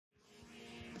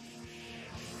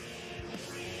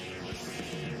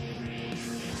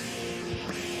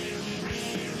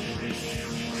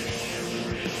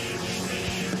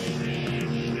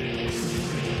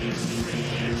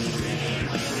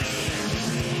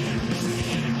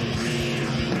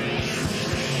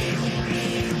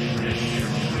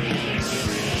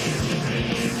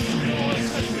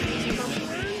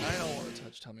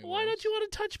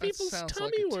people's sounds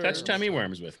tummy like a worms. Touch tummy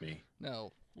worms with me.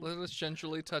 No. Let us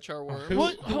gingerly touch our worms.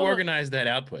 Who organized that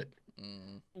output?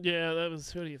 Yeah, that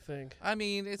was. Who do you think? I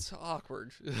mean, it's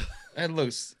awkward. That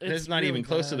looks. It's not really even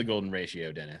close to bad. the golden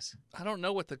ratio, Dennis. I don't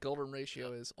know what the golden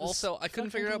ratio is. Also, I couldn't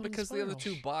figure it out fucking because of the other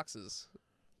spiral. 2 boxes.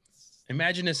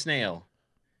 Imagine a snail.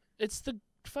 It's the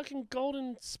fucking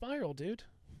golden spiral, dude.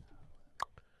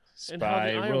 And how the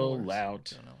iron Spiral works.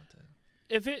 out. Don't know what to...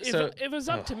 If it was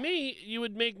up Ugh. to me, you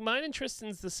would make mine and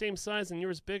Tristan's the same size and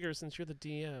yours bigger since you're the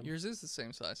DM. Yours is the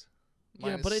same size.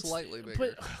 Mine yeah, is but it's slightly bigger.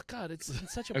 But God, it's in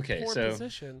such a Okay, poor so-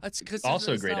 position. That's because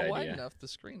Also a it's great not wide idea. enough, the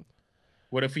screen.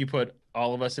 What if we put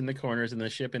all of us in the corners and the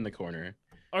ship in the corner,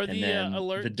 Are and the then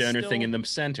alert the donor thing still- in the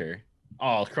center?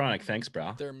 Oh, Chronic, thanks,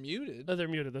 bro. They're muted. Oh, they're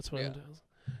muted. That's what Yeah. it does.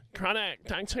 Chronic,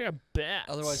 thanks for your bet.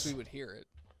 Otherwise, we would hear it.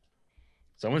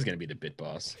 Someone's gonna be the bit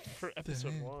boss, For episode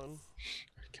Damn. 1.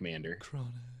 commander.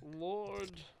 Lord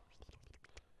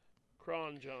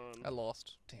Cron John. I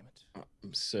lost. Damn it.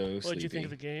 I'm so What sleepy. did you think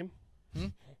of the game?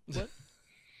 What?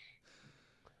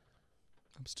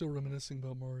 I'm still reminiscing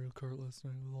about Mario Kart last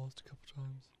night. We lost a couple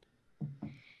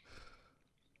times.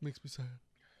 Makes me sad.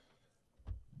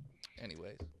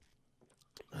 Anyways.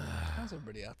 How's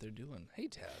everybody out there doing? Hey,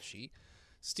 Tashi.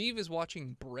 Steve is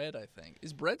watching Bread, I think.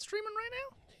 Is Bread streaming right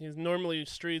now? He normally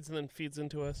streams and then feeds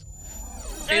into us.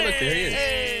 Hey, look, there he is.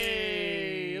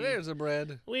 Hey, there's a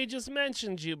Bread. We just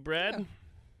mentioned you, Brad.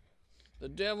 The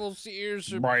devil's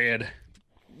ears are Brad.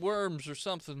 worms or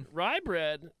something. Rye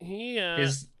Bread. He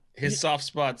His soft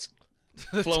spots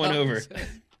flowing over.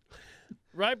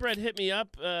 Rye Bread hit me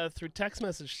up through text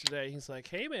message today. He's like,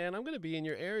 "Hey man, I'm gonna be in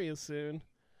your area soon."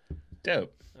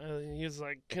 Dope. He was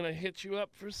like, "Can I hit you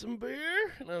up for some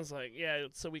beer?" And I was like, "Yeah,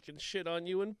 so we can shit on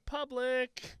you in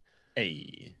public."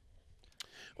 Hey.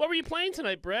 What were you playing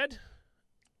tonight, Bread?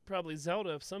 Probably Zelda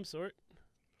of some sort.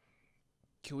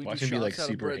 Can we Watch do him be, shots like, out of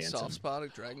super Bread's handsome. soft spot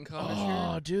at Dragon Con this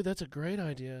Oh, year? dude, that's a great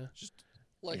idea. Just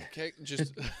like cake,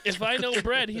 just If I know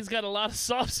Bread, he's got a lot of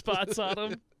soft spots on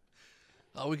him.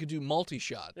 oh, we could do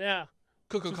multi-shot. Yeah.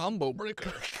 Cook a combo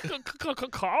breaker.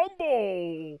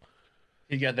 Combo.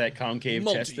 He got that concave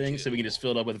chest thing, so we can Multi-kill. just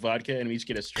fill it up with vodka and we each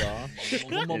get a straw. And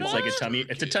it's like a tummy.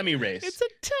 It's a tummy race. It's a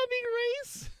tummy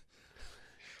race.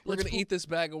 We're gonna eat this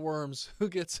bag of worms. Who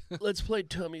gets? Let's play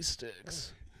tummy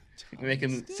sticks. We make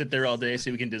him sit there all day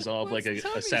so we can dissolve like What's a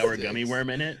tummy sour sticks? gummy worm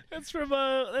in it. That's from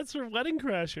Wedding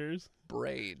Crashers.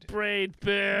 Braid. Braid Boo.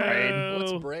 Braid.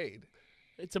 What's braid?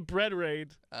 It's a bread raid.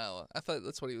 Oh, I thought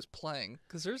that's what he was playing.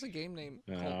 Because there's a game named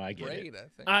Oh, called I get it. Braid, I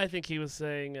think. I think he was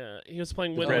saying he was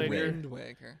playing The Wind bread Waker. raid. Wind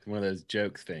Waker. One of those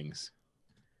joke things.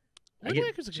 I Wind get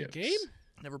Waker's a good jokes. game.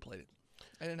 Never played it.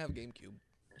 I didn't have a GameCube.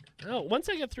 Oh, once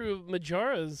I get through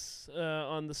Majara's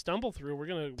on the stumble through, we're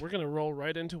gonna roll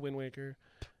right into Wind Waker.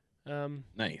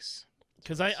 Nice.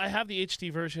 Because I have the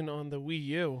HD version on the Wii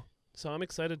U, so I'm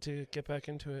excited to get back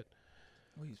into it.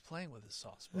 Oh, he's playing with his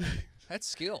soft spot. That's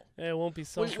skill. It won't be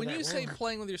so. Wait, when you say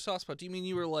playing with your soft spot, do you mean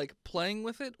you were like playing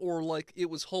with it, or like it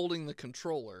was holding the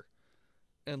controller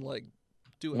and like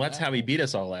doing? Well, that's that? how he beat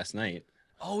us all last night.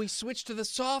 Oh, he switched to the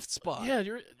soft spot. Yeah,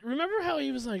 remember how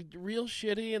he was like real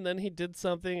shitty and then he did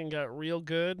something and got real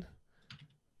good?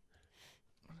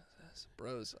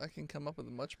 Bros, I can come up with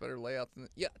a much better layout than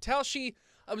yeah. Taoshi,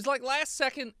 I was like last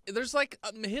second. There's like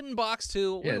a hidden box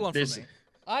too. What do Yeah, you want there's- from me?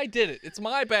 I did it. It's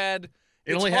my bad.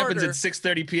 It It's only happens harder. at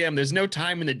 6:30 p.m. There's no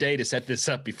time in the day to set this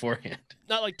up beforehand.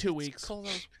 Not like 2 weeks. Call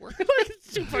those working. Like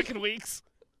 2 fucking weeks.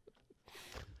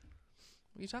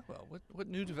 What are you talking about? What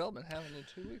new development happened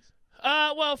in 2 weeks?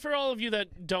 Well, for all of you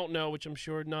that don't know, which I'm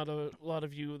sure not a lot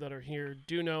of you that are here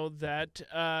do know, that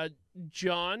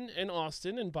John and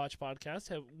Austin and Botched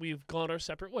Podcast we've gone our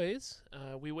separate ways.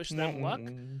 We wish them luck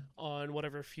on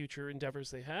whatever future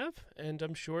endeavors they have, and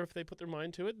I'm sure if they put their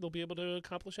mind to it, they'll be able to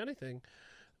accomplish anything.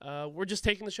 We're just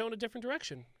taking the show in a different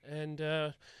direction,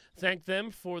 and thank them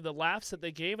for the laughs that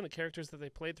they gave and the characters that they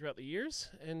played throughout the years,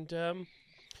 and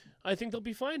I think they'll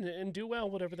be fine and do well,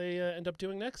 whatever they end up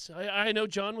doing next. I know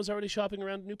John was already shopping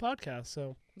around a new podcast,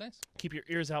 so Nice. keep your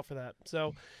ears out for that.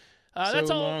 So So that's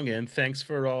all. long, and thanks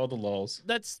for all the lulls.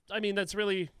 That's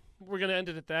really, we're going to end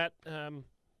it at that.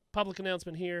 Public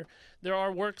announcement here. There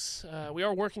are works, we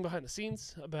are working behind the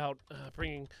scenes about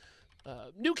bringing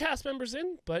new cast members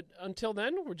in, but until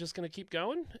then, we're just going to keep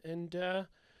going, and I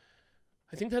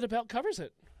think that about covers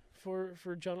it for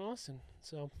John and Austin.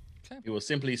 So You will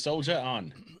simply soldier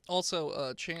on.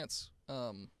 Also, Chance,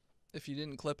 if you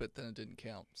didn't clip it, then it didn't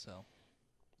count. So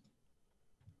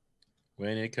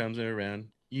When it comes around,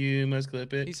 you must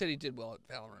clip it. he said he did well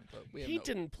at Valorant, but we have he no,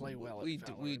 didn't play well We at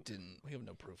Valorant. we didn't. We have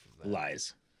no proof of that.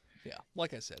 Lies. Yeah,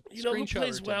 like I said, You know who screenshot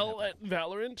plays didn't well happen. at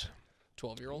Valorant?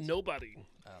 12-year-olds? Nobody.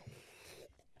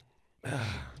 Oh.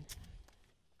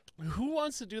 Who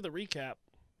wants to do the recap?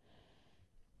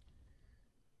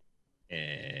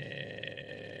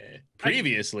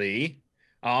 Previously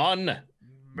on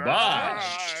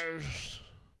Botched.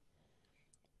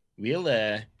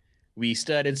 Well, we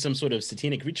started some sort of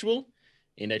satanic ritual,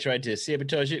 and I tried to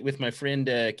sabotage it with my friend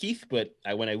Keith, but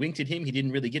when I winked at him, he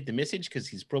didn't really get the message because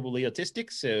he's probably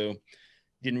autistic, so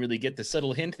didn't really get the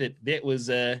subtle hint that was,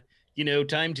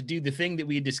 time to do the thing that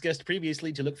we had discussed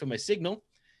previously to look for my signal.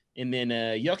 And then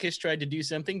Yokkish tried to do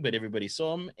something, but everybody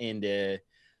saw him, and the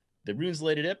runes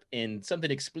lighted up, and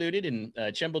something exploded, and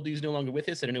Chumbledu's no longer with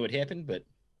us. I don't know what happened, but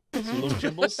so long,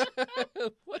 Chumbles.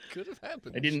 What could have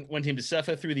happened? I didn't want him to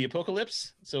suffer through the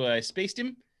apocalypse, so I spaced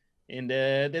him, and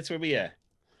that's where we are.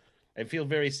 I feel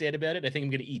very sad about it. I think I'm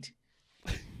going to eat.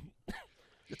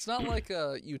 It's not like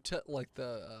like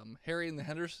the Harry and the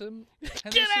Henderson.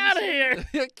 Get out of here!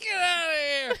 Get out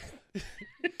of here!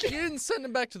 You didn't send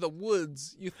him back to the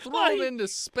woods. You threw him into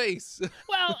space.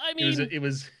 Well, I mean, it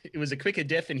was a quicker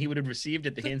death than he would have received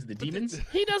at the hands of the demons.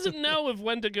 he doesn't know if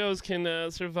Wendigos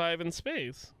can survive in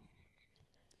space.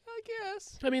 I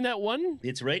guess. I mean, that one.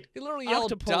 It's right. He literally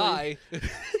yelled, Octopoly. "Die!"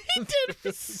 He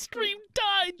did scream,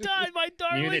 "Die, my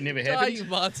darling! Maybe that never Die, happened. you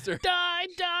monster! Die,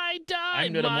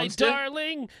 I'm not a my monster.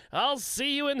 darling! I'll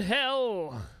see you in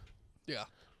hell." Yeah.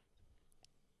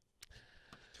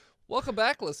 Welcome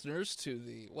back, listeners, to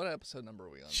the what episode number are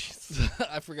we on?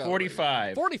 I forgot.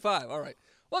 45. 45. All right.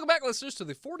 Welcome back, listeners, to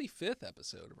the 45th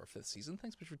episode of our 5th season.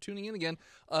 Thanks for tuning in again.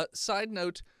 Side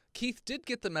note. Keith did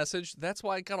get the message. That's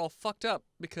why it got all fucked up,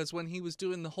 because when he was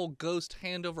doing the whole ghost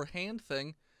hand-over-hand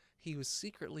thing, he was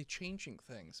secretly changing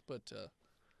things, but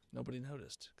nobody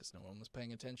noticed because no one was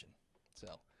paying attention.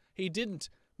 So he didn't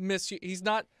miss you. He's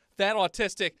not that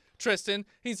autistic, Tristan.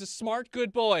 He's a smart,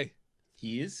 good boy.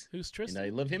 He is. Who's Tristan?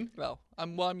 And I love him. Well,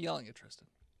 I'm yelling at Tristan.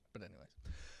 But anyways.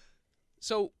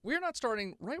 So we're not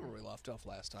starting right where we left off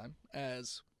last time,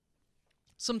 as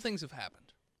some things have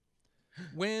happened.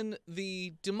 When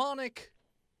the demonic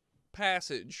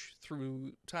passage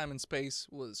through time and space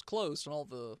was closed and all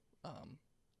the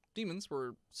demons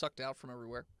were sucked out from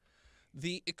everywhere,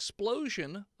 the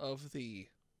explosion of the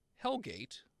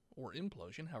Hellgate, or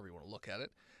implosion, however you want to look at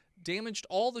it, damaged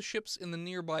all the ships in the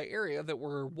nearby area that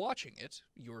were watching it,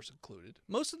 yours included.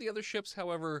 Most of the other ships,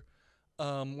 however,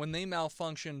 when they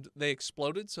malfunctioned, they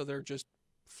exploded, so they're just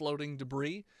floating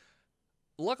debris.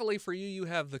 Luckily for you, you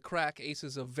have the crack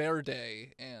aces of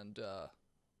Verde and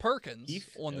Perkins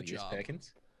Keith? on the Yes, job.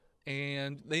 Perkins.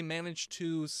 And they managed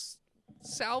to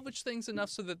salvage things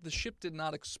enough so that the ship did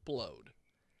not explode.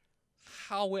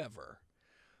 However,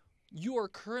 you are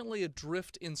currently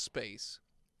adrift in space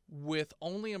with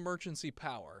only emergency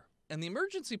power. And the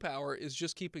emergency power is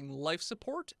just keeping life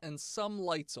support and some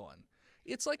lights on.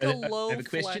 It's like a I low have a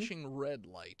question. flashing red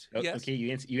light. Oh, Yes? Okay,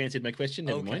 you answered my question.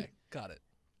 Never mind. Got it.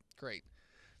 Great.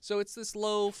 So it's this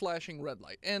low flashing red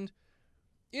light. And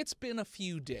it's been a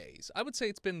few days. I would say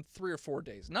it's been 3 or 4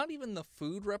 days. Not even the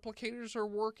food replicators are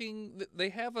working. They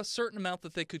have a certain amount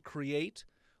that they could create,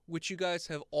 which you guys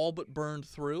have all but burned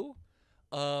through.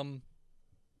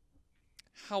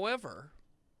 However,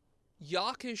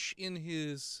 Yokkish in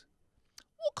his,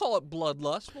 we'll call it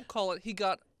bloodlust. We'll call it, he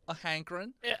got a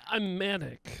hankering. I'm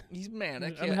manic. He's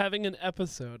manic. I'm yeah. having an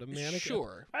episode. A manic.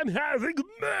 Sure. I'm having a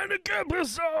manic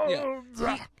episode.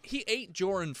 Yeah. He ate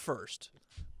Joran first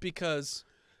because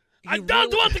I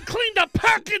don't want to clean the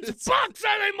Perkins box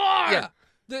anymore. Yeah.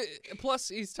 Plus,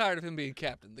 he's tired of him being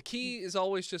captain. The key is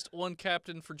always just one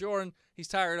captain for Joran. He's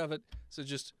tired of it, so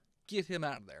just get him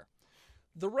out of there.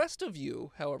 The rest of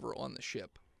you, however, on the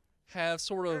ship, have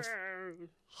sort of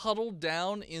huddled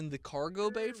down in the cargo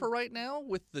bay for right now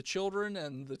with the children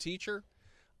and the teacher.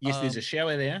 Yes, there's a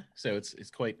shower there, so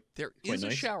it's quite. There quite is a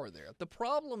nice. shower there. The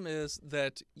problem is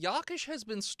that Yokkish has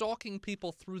been stalking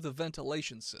people through the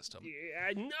ventilation system, Yeah,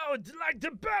 I know it's like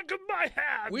the back of my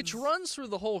hand. which runs through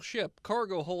the whole ship,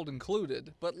 cargo hold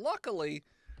included. But luckily,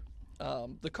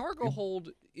 the cargo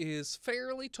hold is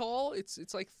fairly tall.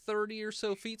 It's like 30 or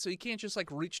so feet, so you can't just like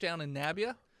reach down and nab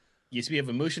you. Yes, we have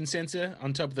a motion sensor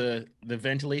on top of the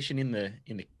ventilation in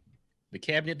the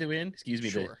cabinet that we're in. Excuse me.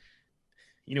 Sure.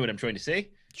 You know what I'm trying to say?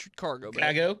 Cargo bay.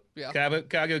 Cargo. Yeah.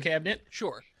 Cargo cabinet.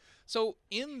 Sure. So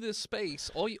in this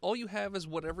space, all you have is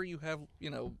whatever you have,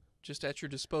 just at your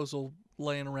disposal,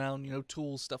 laying around,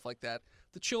 tools, stuff like that.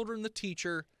 The children, the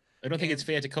teacher. I don't think it's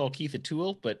fair to call Keith a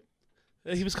tool, but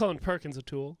He was calling Perkins a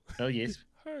tool. oh yes,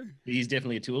 Hey, he's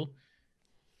definitely a tool.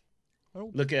 I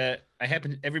don't, Look,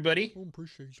 everybody, I don't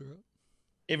appreciate that.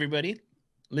 everybody,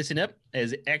 listen up.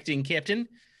 As acting captain,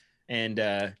 and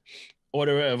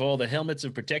order of all the helmets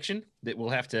of protection that we'll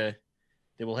have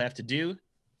to do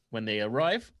when they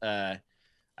arrive. I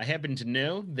happen to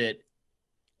know that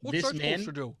What's this that man, supposed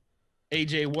to do?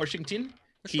 AJ Washington,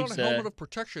 It's keeps not a helmet of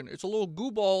protection. It's a little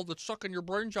goo ball that's sucking your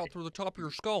brains out through the top of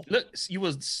your skull. Look, you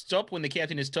will stop when the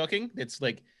captain is talking. That's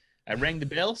like I rang the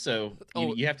bell, so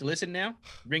you have to listen now.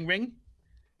 Ring, ring.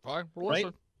 Fine, we'll Right?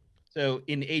 listen. So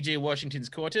in AJ Washington's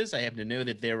quarters, I happen to know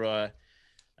that there are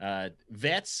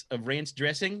vats of ranch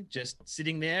dressing just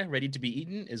sitting there, ready to be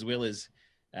eaten, as well as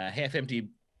half-empty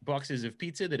boxes of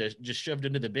pizza that are just shoved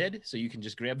under the bed, so you can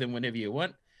just grab them whenever you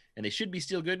want. And they should be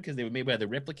still good because they were made by the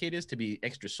replicators to be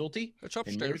extra salty It's and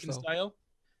upstairs, American though. style.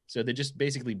 So they're just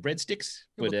basically breadsticks,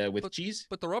 Yeah, with cheese.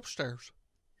 But they're upstairs.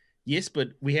 Yes, but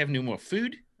we have no more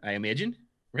food, I imagine,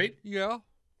 right? Yeah.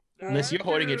 Unless you're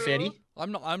hoarding it, Fatty.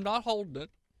 I'm not holding it.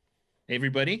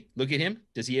 Everybody, look at him.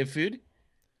 Does he have food?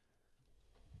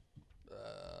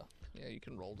 Yeah, you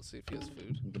can roll to see if he has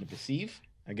food. I'm going to perceive.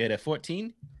 I got a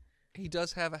 14. He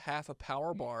does have a half a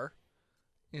power bar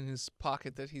in his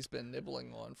pocket that he's been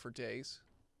nibbling on for days.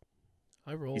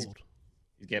 I rolled.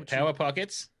 He's got power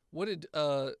pockets. What did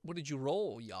you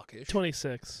roll, Yokkish?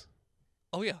 26.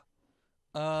 Oh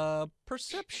yeah.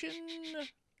 Perception.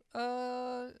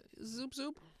 Zoop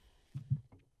zoop.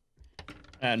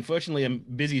 Unfortunately, I'm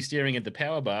busy staring at the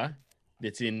power bar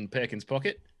that's in Perkins'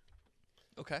 pocket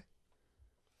Okay.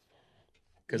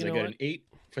 because You I know got what? an 8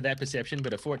 for that perception,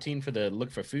 but a 14 for the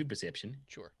look for food perception.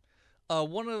 Sure.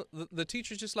 One of the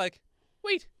teacher's just like,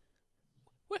 wait,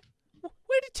 where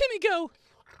did Timmy go?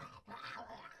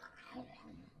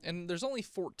 And there's only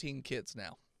 14 kids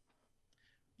now.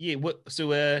 Yeah,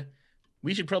 so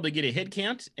we should probably get a head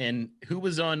count. And who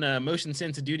was on motion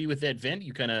sensor duty with that vent?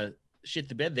 You kind of shit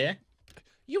the bed there.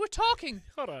 You were talking.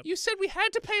 Hold on. You said we had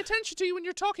to pay attention to you when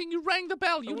you're talking. You rang the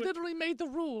bell. You we- literally made the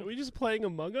rule. Are we just playing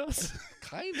Among Us?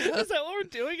 Kind Is of. that what we're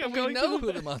doing? I'm We going know to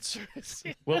who the monster is.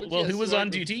 Well, Yes, who was you are on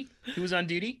the- duty? Who was on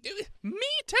duty? Me,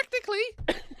 technically.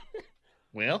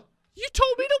 Well, You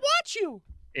told me to watch you.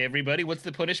 everybody, what's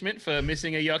the punishment for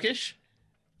missing a Yokkish?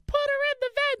 Put her in the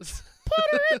vents. Put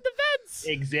her in the vents.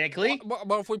 Exactly.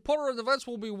 But if we put her in the vents,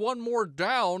 we'll be one more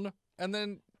down, and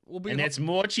then we'll be. And that's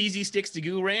more cheesy sticks to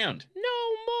go around. No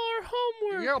more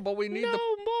homework. Yeah, but we need no the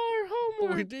more but we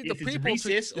homework. need If the it's people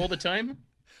recess to all the time.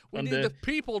 we on need the- the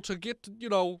people to get to, you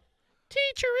know.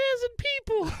 Teacher isn't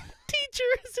people. Teacher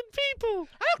isn't people.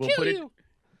 I'll We'll kill put it- you.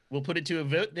 We'll put it to a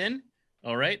vote then.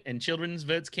 All right. And children's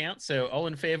votes count. So all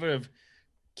in favor of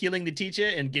killing the teacher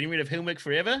and getting rid of homework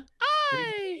forever?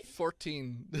 Aye.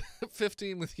 14,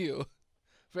 15 with you.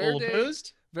 All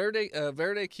opposed?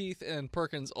 Verde, Keith, and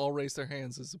Perkins all raise their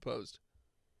hands as opposed.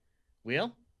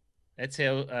 Well, that's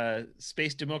how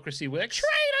space democracy works.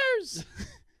 Traitors.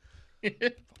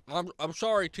 I'm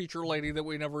sorry, teacher lady, that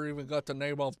we never even got the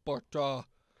name of, but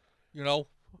you know,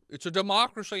 it's a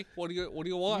democracy. What do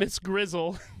you want? Miss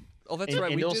Grizzle. Oh, that's And-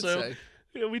 right. and We also- did say.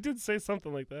 Yeah, we did say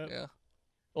something like that. Yeah.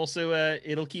 Also,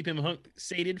 it'll keep him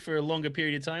sated for a longer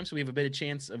period of time, so we have a better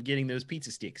chance of getting those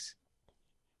pizza sticks.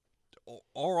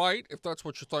 All right, if that's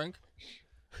what you think.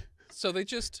 So they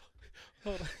just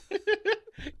Hold on.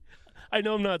 I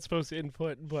know I'm not supposed to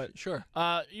input, but sure.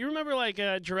 you remember like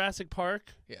Jurassic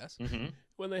Park Yes. Mm-hmm.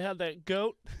 when they had that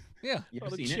goat Yeah. You on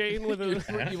ever a seen chain it? with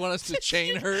a. You want us to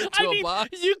chain her to I a mean,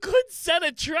 box? you could set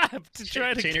a trap to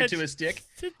try to Chain catch her to a stick.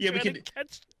 to Yeah, we try to could-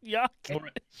 catch Yokkish. All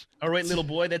right. All right, little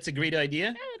boy, that's a great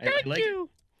idea. I Thank like you.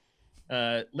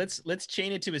 it. Let's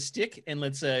chain it to a stick and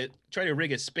let's try to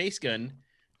rig a space gun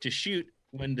to shoot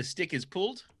when the stick is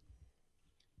pulled.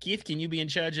 Keith, can you be in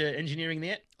charge of engineering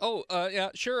that? Oh, yeah,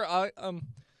 sure. I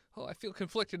feel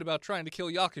conflicted about trying to kill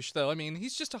Yokkish, though. I mean,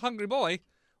 he's just a hungry boy.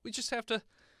 We just have to,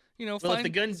 you know, Well, find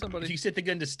if you somebody. set the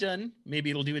gun to stun, maybe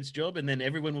it'll do its job, and then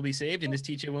everyone will be saved, and this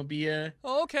teacher won't be.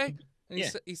 Oh, okay. And Yeah.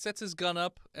 he sets his gun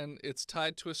up, and it's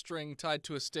tied to a string, tied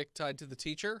to a stick, tied to the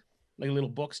teacher. Like a little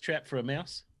box trap for a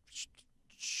mouse.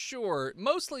 Sure.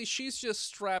 Mostly, she's just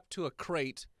strapped to a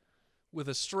crate with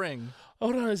a string.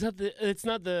 Hold on, is that the? It's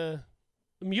not the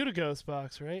Mutaghost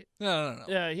box, right? No.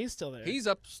 Yeah, he's still there. He's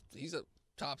up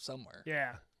top somewhere.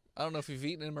 yeah, I don't know if you've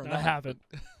eaten him or I not. haven't.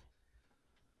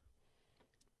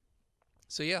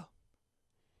 So yeah.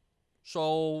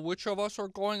 So which of us are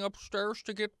going upstairs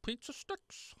to get pizza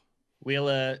sticks? Well,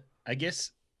 I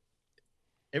guess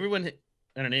everyone.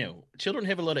 I don't know. Children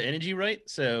have a lot of energy, right?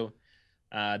 So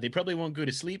they probably won't go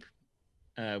to sleep.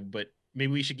 But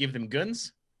maybe we should give them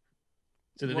guns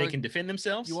so that they Right. can defend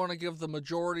themselves. You want to give the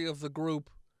majority of the group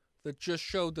that just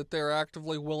showed that they're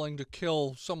actively willing to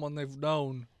kill someone they've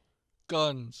known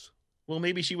guns. well,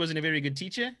 maybe she wasn't a very good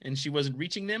teacher, and she wasn't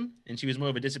reaching them, and she was more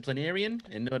of a disciplinarian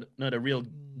and not a real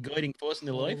guiding force in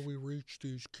their How life. do we reach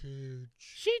these kids?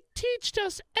 She teached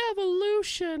us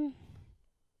evolution.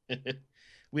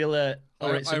 We'll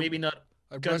all right. So I- maybe not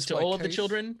I guns rest to my all of the case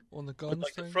children, On the but guns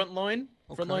like thing? the front line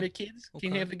Okay. of kids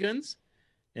can Okay. have the guns,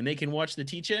 and they can watch the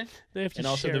teacher. They have to And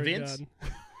also share the a vents. gun.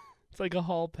 It's like a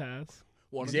hall pass.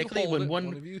 One Exactly, of you when hold it, one-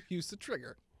 one of you use the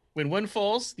trigger. When one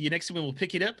falls, the next one will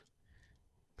pick it up.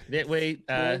 That way,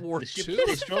 World War the ship II?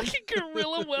 stays strong. Fucking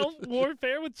guerrilla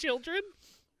warfare with children.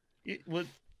 Well,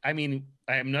 I mean,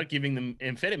 I am not giving them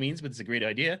amphetamines, but it's a great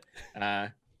idea.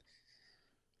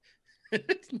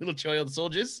 Little child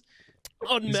soldiers.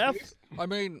 On meth. I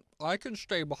mean, I can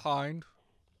stay behind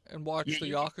and watch Yeah, the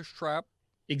you Yokkish trap.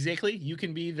 Exactly. You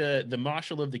can be the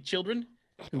marshal of the children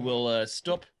who will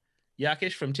stop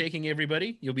Yokkish from taking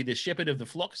everybody. You'll be the shepherd of the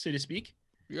flock, so to speak.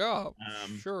 Yeah,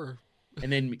 Um, sure.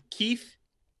 And then Keith,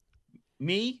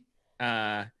 me,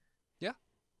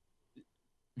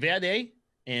 Verde,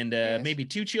 and Yes. maybe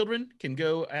 2 children can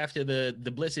go after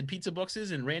the blessed pizza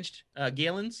boxes and ranch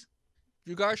gallons.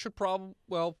 You guys should probably,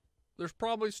 well, there's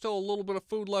probably still a little bit of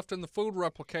food left in the food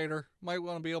replicator. Might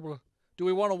want to be able to, do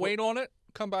we want to wait on it?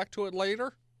 Come back to it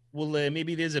later? Well,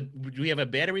 maybe do we have a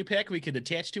battery pack we could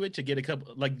attach to it to get a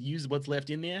couple, like use what's left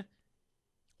in there?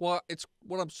 Well,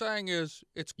 what I'm saying is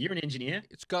You're an engineer,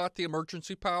 it's got the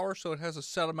emergency power, so it has a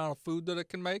set amount of food that it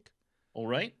can make. all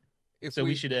right? If So we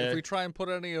we should, if we try and put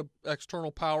any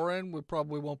external power in, we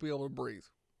probably won't be able to breathe.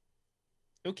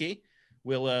 Okay,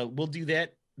 we'll do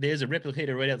that. There's a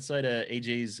replicator right outside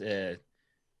AJ's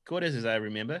quarters, as I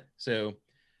remember. So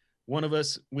one of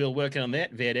us will work on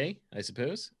that, Verde, I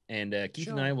suppose, and Keith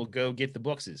and I Sure. will go get the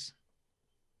boxes.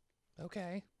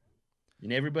 Okay.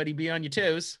 And everybody be on your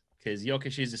toes, because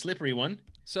Yokkish is a slippery one,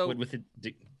 So with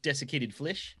the desiccated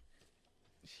flesh.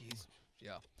 Jeez.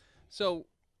 Yeah. So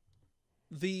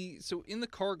in the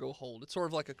cargo hold, it's sort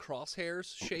of like a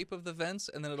crosshairs shape of the vents,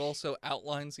 and then it also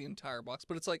outlines the entire box,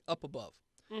 but it's like up above.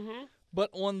 Mm-hmm. But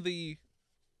on the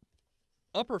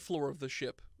upper floor of the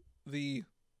ship, the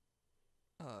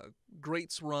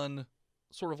grates run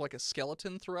sort of like a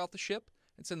skeleton throughout the ship.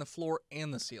 It's in the floor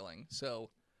and the ceiling. So,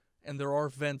 and there are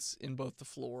vents in both the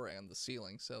floor and the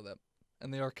ceiling,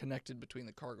 and they are connected between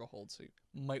the cargo holds. So you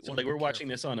might So want to like be we're watching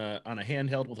careful. this on a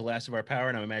handheld with the last of our power,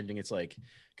 and I'm imagining it's like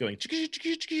going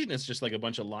and it's just like a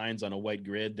bunch of lines on a white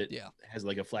grid that Yeah. has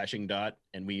like a flashing dot,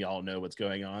 and we all know what's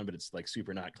going on, but it's like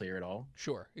super not clear at all.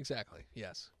 Sure, exactly.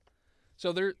 Yes.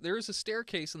 So there is a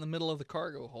staircase in the middle of the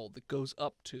cargo hold that goes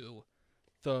up to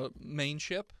the main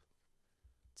ship.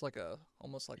 It's like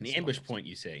almost like An a ambush small- point,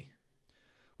 you say?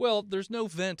 Well, there's no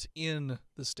vent in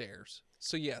the stairs.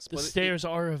 So yes, The but stairs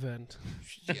are a vent.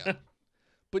 yeah.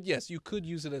 But yes, you could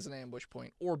use it as an ambush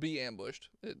point or be ambushed.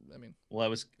 I mean, Well, I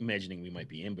was imagining we might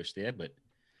be ambushed there, but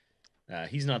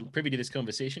he's not privy to this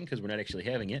conversation because we're not actually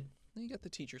having it. you got the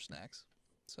teacher snacks.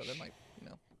 So that might,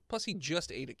 Plus he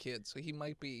just ate a kid, so he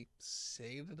might be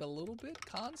saved a little bit.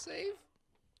 Con save?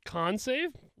 Con save?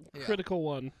 Yeah. Critical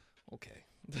one. Okay.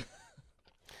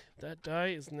 That die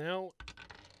is now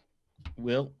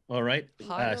Well, all right.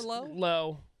 High or low?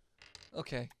 low.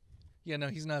 Okay. Yeah, no,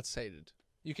 he's not sated.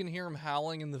 You can hear him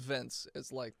howling in the vents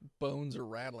as like bones are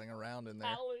rattling around in there.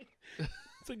 Howling.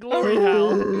 It's a glory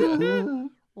howl.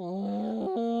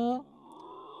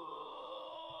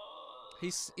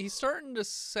 He's starting to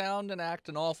sound and act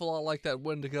an awful lot like that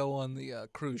Wendigo on the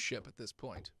cruise ship at this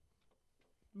point.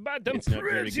 But I'm It's not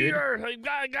very good.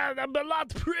 prettier. I'm a lot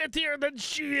prettier than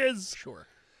she is. Sure.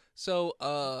 So,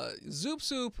 Zoop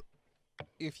Soup,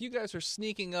 if you guys are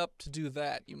sneaking up to do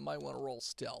that, you might want to roll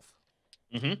stealth.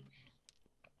 Mm-hmm.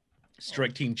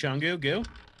 Strike Team Chongo, go.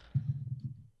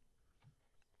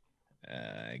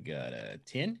 I got a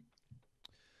 10.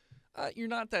 You're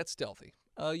not that stealthy.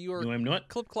 You are No, I'm not.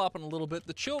 clip-clopping a little bit.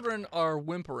 The children are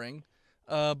whimpering,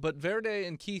 but Verde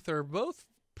and Keith are both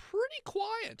pretty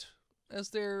quiet as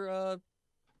they're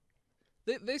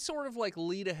they sort of like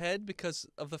lead ahead because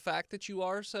of the fact that you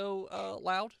are so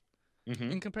loud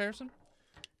Mm-hmm. in comparison.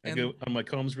 I go on my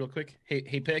comms real quick.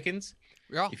 Hey, Perkins,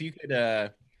 Yeah. if you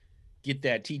could get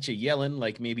that teacher yelling,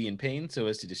 like maybe in pain, so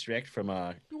as to distract from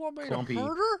You want me Clumpy. to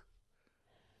hurt her?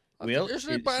 Well, Isn't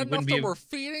she it bad enough wouldn't be that we're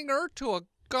feeding her to a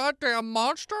goddamn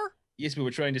monster? Yes, but we're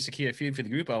trying to secure food for the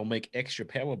group. I'll make extra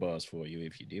power bars for you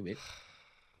if you do it.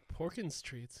 Porkins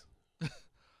treats. I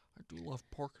do love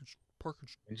Perkins.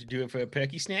 Did you do it for a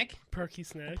perky snack? Perky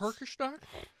snacks. Perkish snack?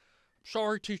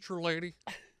 Sorry, teacher lady.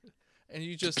 And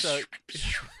you just,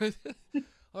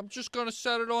 I'm just gonna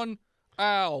set it on.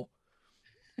 Ow.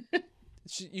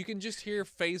 You can just hear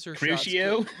phaser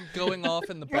Crucio? shots going off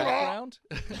in the background.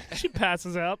 She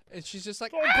passes out. And she's just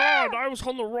like, Oh God, I was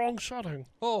on the wrong setting.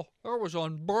 oh, I was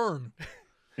on burn.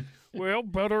 Well,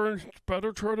 better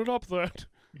turn it up then.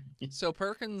 So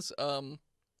Perkins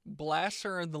blasts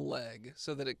her in the leg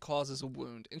so that it causes a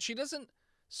wound. And she doesn't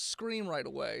scream right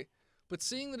away, but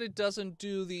seeing that it doesn't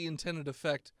do the intended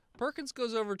effect, Perkins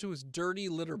goes over to his dirty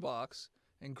litter box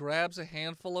and grabs a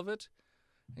handful of it.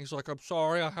 And he's like, I'm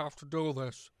sorry, I have to do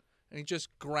this. And he just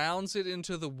grounds it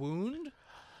into the wound.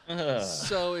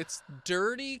 So it's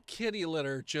dirty kitty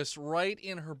litter just right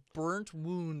in her burnt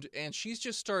wound, and she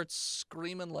just starts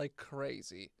screaming like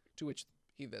crazy, to which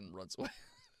he then runs away.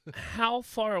 How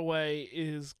far away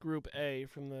is Group A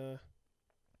from the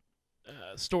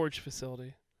storage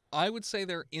facility? I would say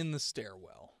they're in the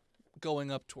stairwell, going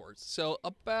up towards. So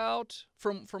about,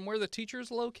 from where the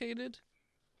teacher's located,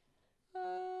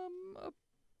 about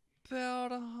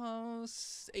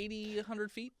 80,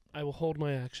 100 feet. I will hold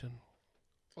my action.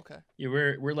 Okay. Yeah,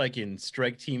 we're like in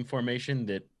strike team formation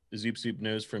that Zoop Zoop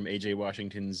knows from AJ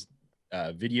Washington's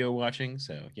video watching.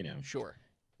 So, Sure.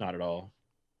 not at all.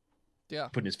 Yeah.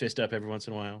 Putting his fist up every once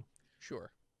in a while.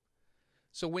 Sure.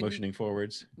 So when motioning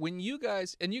forwards. When you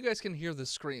guys can hear the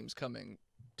screams coming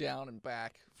down and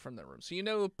back from the room.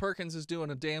 So Perkins is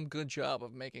doing a damn good job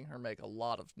of making her make a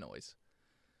lot of noise.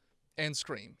 And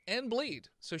scream. And bleed.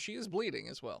 So she is bleeding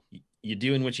as well. You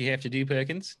doing what you have to do,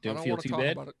 Perkins. Don't feel too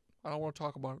bad. I don't want to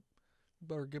talk about it. You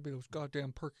better give me those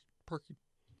goddamn perky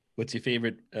What's your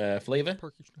favorite flavor?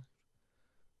 perky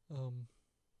snacks.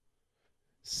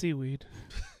 Seaweed.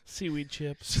 Seaweed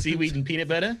chips. Seaweed and peanut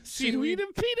butter? Seaweed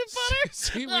and peanut butter?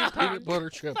 Seaweed peanut butter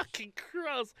chips. Fucking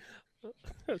gross.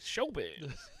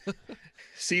 Showbiz.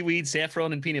 Seaweed,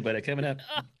 saffron, and peanut butter coming up.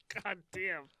 Oh, God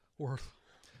damn. Worth.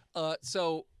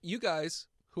 So you guys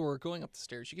who are going up the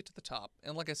stairs, you get to the top,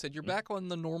 and like I said, you're back on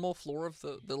the normal floor of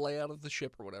the layout of the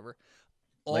ship or whatever.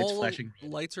 Lights flashing.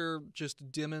 Lights are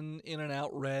just dimming in and out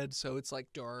red, so it's like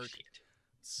dark. Shit.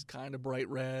 It's kind of bright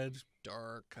red,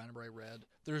 dark, kind of bright red.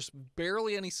 There's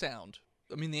barely any sound.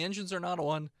 I mean, the engines are not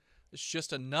on. It's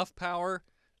just enough power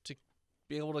to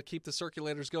be able to keep the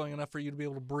circulators going enough for you to be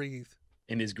able to breathe.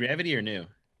 And is gravity or no?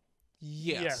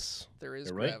 Yes. There is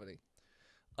All right. gravity.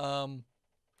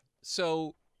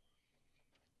 So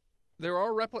there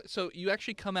are so you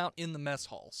actually come out in the mess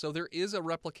hall. So there is a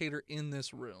replicator in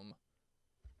this room.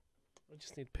 I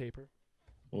just need paper.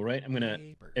 All right, I'm gonna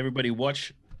Paper. everybody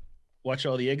watch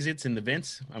all the exits and the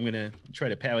vents. I'm gonna try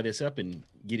to power this up and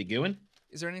get it going.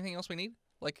 Is there anything else we need?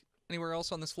 Like anywhere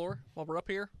else on this floor while we're up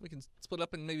here? We can split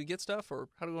up and maybe get stuff, or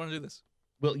how do we want to do this?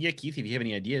 Well, yeah, Keith, if you have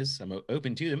any ideas, I'm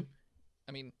open to them.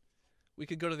 I mean, we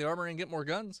could go to the armory and get more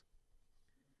guns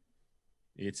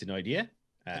It's an idea.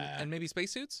 and maybe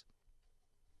spacesuits.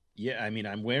 Yeah, I mean,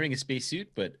 I'm wearing a spacesuit,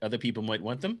 but other people might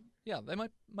want them. Yeah, they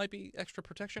might be extra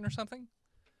protection or something.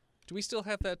 Do we still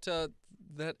have that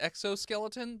that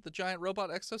exoskeleton, the giant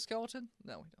robot exoskeleton?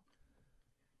 No, we don't.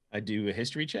 I do a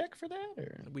history check for that,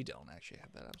 or We don't actually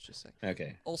have that. I was just saying.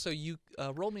 okay. Also, you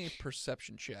roll me a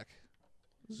perception check.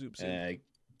 Zoop zoop. I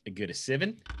go to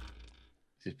 7.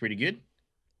 This is pretty good.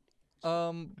 Good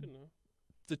enough.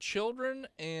 The children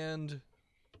and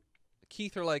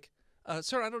Keith are like,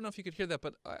 sir, I don't know if you could hear that,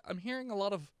 but I'm hearing a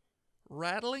lot of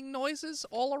rattling noises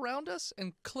all around us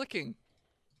and clicking.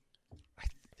 I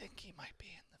think he might be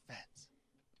in the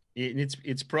vents.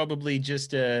 It's probably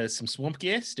just some swamp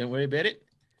gas. Don't worry about it.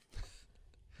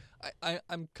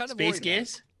 I'm kind of Space worried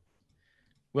gas.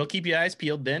 Well, keep your eyes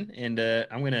peeled then, and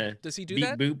I'm gonna. Does he do beep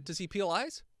that? boop. Does he peel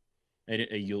eyes?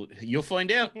 You'll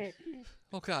find out.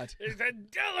 Oh God! It's a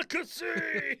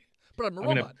delicacy. But I'm a I'm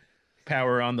gonna- robot.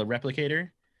 Power on the replicator.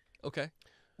 Okay.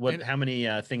 What? And- How many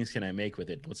things can I make with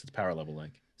it? What's its power level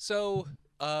like? So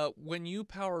when you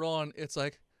power it on, it's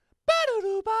like,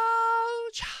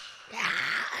 "Ba-do-do-bow-cha."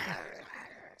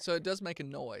 So it does make a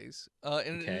noise,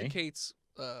 and it Okay. indicates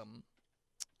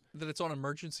that it's on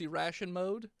emergency ration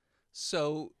mode.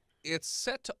 So it's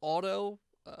set to auto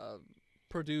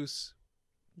produce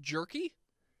jerky,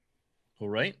 All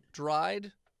right.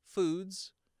 dried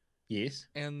foods, Yes.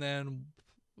 and then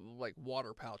like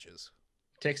water pouches.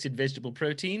 Textured vegetable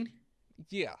protein.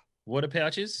 Yeah. Water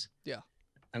pouches. Yeah.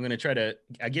 I'm gonna try to.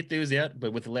 I get those out,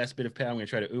 but with the last bit of power, I'm gonna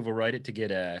try to override it to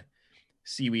get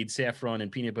seaweed, saffron,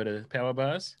 and peanut butter power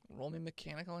bars Roll me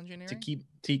mechanical engineering.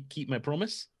 to keep my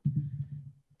promise.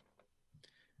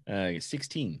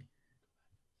 16.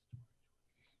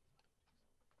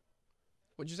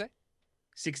 What'd you say?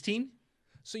 16.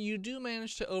 So you do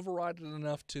manage to override it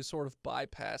enough to sort of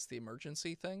bypass the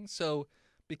emergency thing. So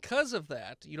because of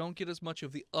that, you don't get as much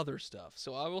of the other stuff.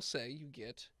 So I will say you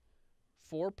get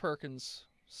 4 Perkins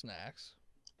snacks.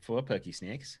 4 Perky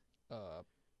snacks.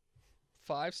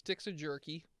 5 sticks of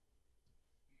jerky.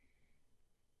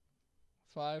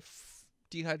 5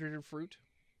 dehydrated fruit.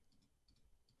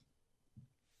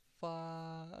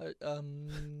 5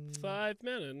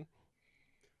 melon.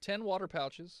 10 water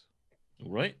pouches.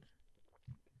 All right.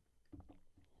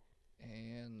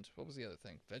 And what was the other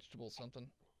thing? Vegetable something.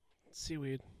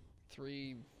 Seaweed.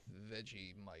 3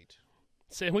 Vegemite.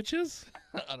 Sandwiches?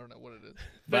 I don't know what it is.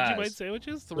 Vegemite Bars.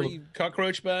 sandwiches? 3. Little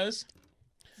cockroach bars.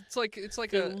 It's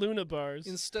like The a Luna bars.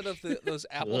 instead of those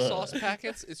applesauce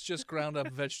packets, it's just ground up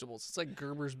vegetables. It's like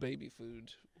Gerber's baby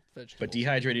food vegetables. But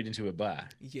dehydrated into a bar.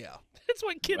 Yeah. That's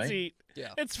what kids Right? eat.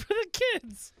 Yeah. It's for the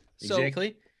kids. So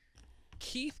Exactly.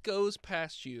 Keith goes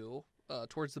past you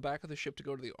towards the back of the ship to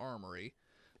go to the armory.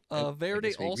 I Verde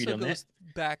guess we agreed also on that. goes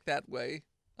back that way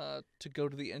to go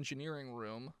to the engineering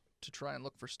room to try and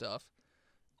look for stuff.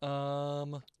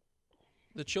 The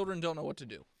children don't know what to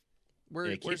do.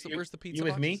 Yeah, Where's Keith, the pizza You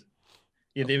with boxes? me?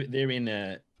 Yeah, they're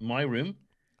in my room.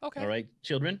 Okay. All right,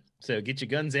 children. So get your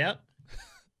guns out.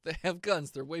 They have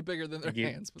guns. They're way bigger than their Gave,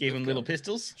 hands. But gave they've them got little 'em.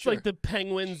 pistols. It's like the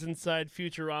penguins inside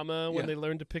Futurama when Yeah. they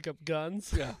learn to pick up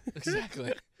guns. Yeah,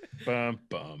 exactly. Bum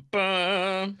bum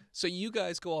bum. So you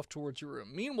guys go off towards your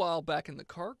room. Meanwhile, back in the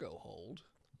cargo hold,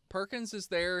 Perkins is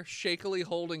there shakily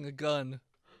holding a gun,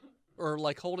 or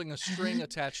like holding a string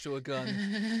attached to a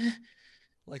gun,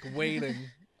 like waiting.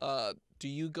 Do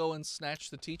you go and snatch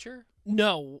the teacher?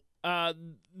 No.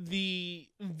 The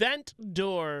vent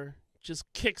door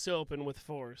just kicks open with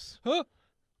force. Huh?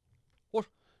 What?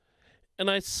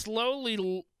 And I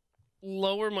slowly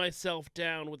lower myself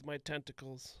down with my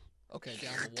tentacles. Okay,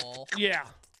 down the wall. Yeah.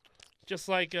 Just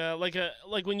like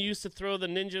when you used to throw the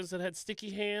ninjas that had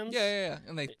sticky hands. Yeah.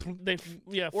 And they.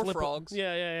 Or flip frogs.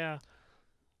 Yeah.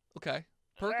 Okay.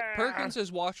 Perkins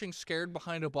is watching, scared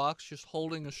behind a box, just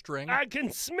holding a string. I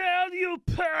can smell you,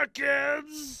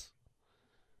 Perkins.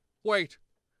 Wait.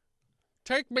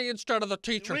 Take me instead of the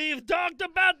teacher. We've talked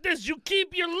about this. You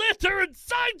keep your litter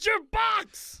inside your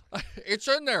box. It's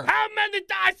in there. How many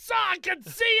I saw? I can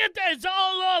see it. It's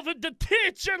all over the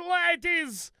teacher,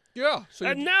 ladies. Yeah. So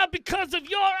And now, because of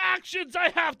your actions, I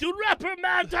have to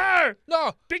reprimand her.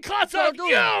 no. Because Don't of do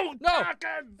you, that. No.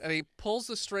 Perkins. And he pulls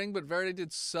the string, but Verdi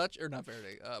did such, or not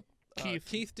Verdi,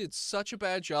 Keith did such a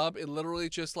bad job. It literally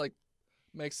just like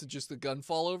makes the gun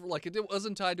fall over. Like it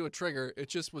wasn't tied to a trigger. It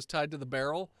just was tied to the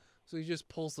barrel. So he just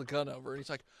pulls the gun over, and he's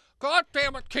like, "God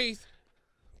damn it, Keith!"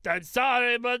 I'm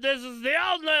sorry, but this is the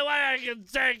only way I can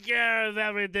take care of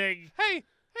everything. Hey,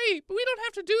 but we don't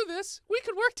have to do this. We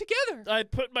could work together. I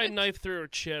put my knife through her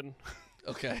chin.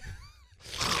 Okay.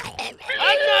 I'm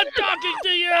not talking to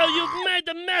you. You've made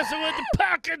the mess with the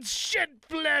Perkins shit It's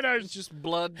flitters. just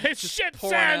blood. His just shit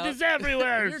pouring sand out. is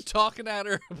everywhere. You're talking at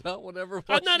her about whatever.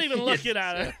 I'm not even she- looking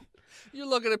at her. You're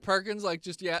looking at Perkins like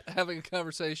just having a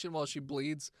conversation while she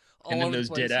bleeds. All And then over those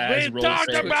the place. dead eyes We've roll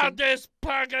talked straight. about this,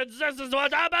 Perkins. This is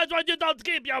what happens when you don't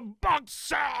keep your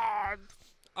box on.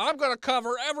 I'm gonna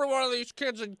cover every one of these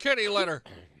kids in kitty litter.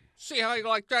 See how you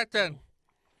like that then?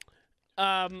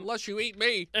 Unless you eat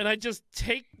me. And I just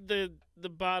take the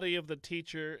body of the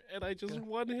teacher and I just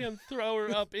one hand throw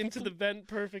her up into the vent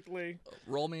perfectly.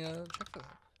 Roll me a check for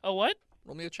that. A what?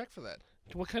 Roll me a check for that.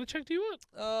 What kind of check do you want?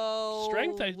 Oh,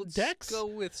 Strength? Let's Dex? go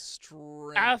with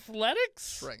strength. Athletics?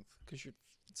 Strength, because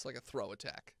it's like a throw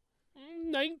attack.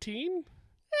 19.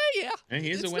 Yeah. And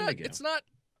here's a It's Wendigo. It's not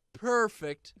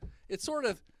perfect. It's sort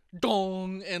of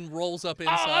dong and rolls up Oh,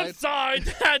 I'm inside. sorry,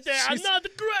 Dad. I'm She's- not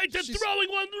great at she's- throwing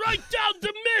one right down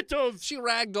the middle. She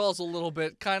ragdolls a little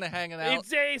bit, kind of hanging out.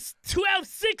 It's a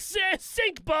 12-6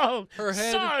 sink bowl. Her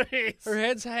head- Sorry. Her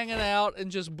head's hanging out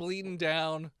and just bleeding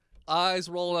down. Eyes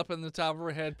rolled up in the top of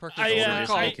her head. Perkins I, over the I-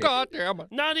 collar. God damn it.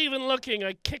 Not even looking,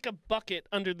 I kick a bucket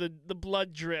under the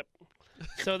blood drip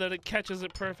so that it catches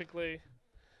it perfectly.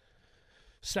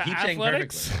 So Keep saying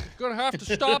athletics? perfectly. You're gonna have to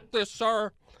stop this,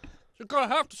 sir. You're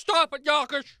gonna have to stop it,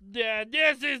 Yokkish. Yeah,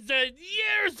 this is the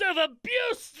years of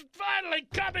abuse finally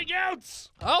coming out.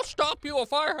 I'll stop you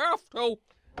if I have to.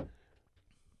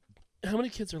 How many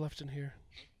kids are left in here?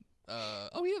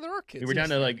 Oh yeah, there are kids. We were down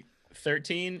to like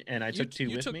 13, and I You- took two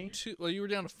you with took me. Well, you were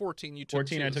down to 14. You took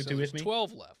 14, two, I took so two with there's me.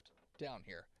 12 left down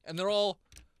here, and they're all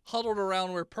huddled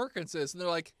around where Perkins is, and they're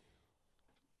like,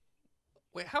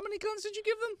 "Wait, how many guns did you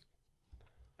give them?"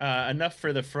 Enough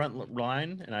for the front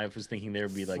line, and I was thinking there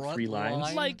would be like Front 3 lines.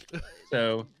 line? Like,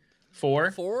 So 4.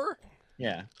 4.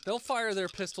 Yeah. They'll fire their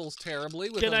pistols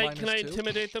terribly with can a I -2.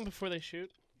 intimidate them before they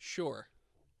shoot? Sure.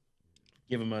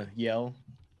 Give them a yell.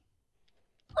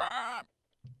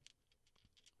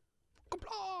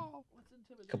 Kapla!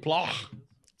 Kaplah.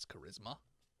 It's charisma.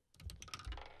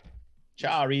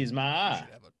 Charisma. should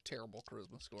have a terrible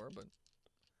charisma score, but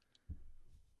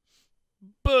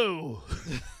Boo.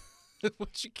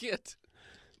 what you get?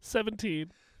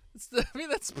 17. I mean,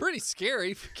 that's pretty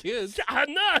scary for kids. I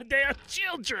know, they are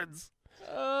children's.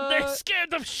 They're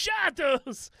scared of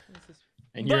shadows.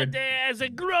 And you're But as a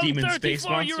grown demon space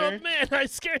 34-year-old monster? man, I'm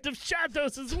scared of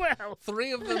shadows as well.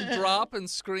 3 of them drop and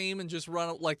scream and just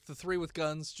run. Like the 3 with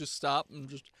guns just stop and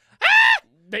just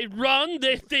They run.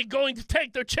 They're going to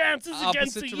take their chances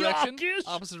against the opposite direction. Yokkish.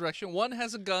 Opposite direction. One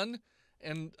has a gun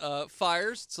and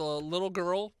fires. It's a little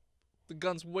girl. The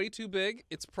gun's way too big.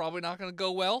 It's probably not going to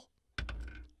go well.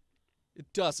 It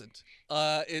doesn't.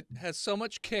 It has so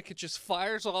much kick, it just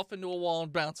fires off into a wall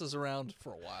and bounces around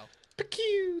for a while.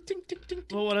 Ting, ting, ting, ting.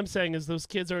 Well, what I'm saying is those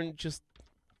kids aren't just...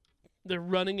 They're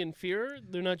running in fear.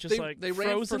 They're not just They ran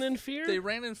frozen in fear. They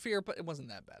ran in fear, but it wasn't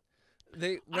that bad.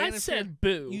 They ran I in fear. said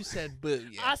boo. You said boo,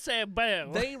 yeah. I said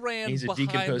boo. They ran He's a behind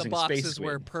the decomposing boxes space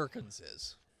where squid. Perkins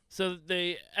is. So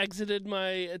they exited my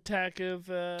attack of...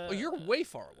 Oh, you're way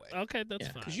far away. Okay, that's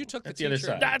Yeah. fine. Because you took That's the the other t-shirt.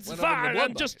 side. That's went over to the fine. blood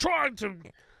I'm just bucket. trying to...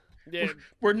 Yeah.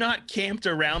 We're not camped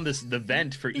around the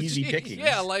vent for easy pickings.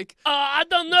 Yeah, like I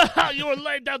don't know how you were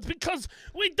laid out because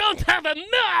we don't have a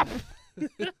map.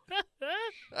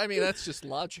 I mean that's just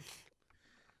logic.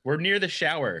 We're near the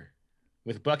shower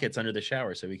with buckets under the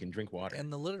shower so we can drink water.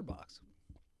 And the litter box.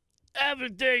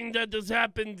 Everything that has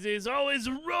happened is always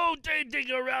rotating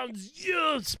around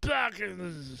you,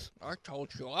 Sparkles. I told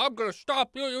you, I'm gonna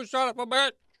stop you. You shut up a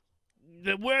bit.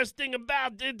 The worst thing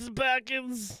about it,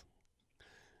 Sparkles,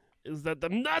 is that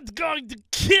I'm not going to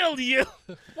kill you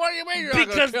What do you mean you're not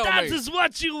because gonna kill that me? is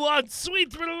what you want.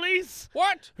 Sweet release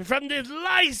What? from the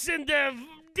lice and the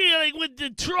dealing with the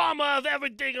trauma of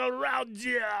everything around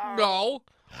you. No,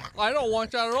 I don't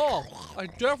want that at all. I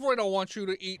definitely don't want you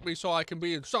to eat me so I can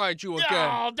be inside you again.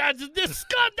 No, that's disgusting.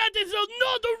 That is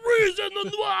another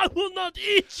reason why I will not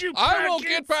eat you, I will Perkins.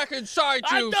 get back inside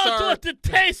I you, don't sir. want to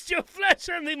taste your flesh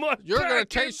anymore, You're gonna Perkins.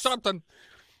 taste something.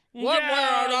 One way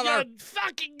or another. You're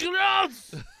fucking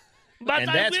gross. But And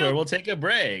I that's will where we'll take a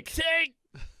break. take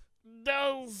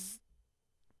those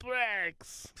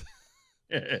breaks.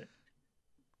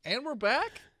 And we're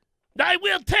back? I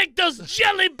will take those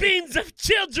jelly beans of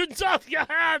children's off your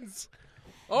hands.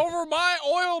 Over my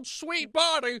oiled sweet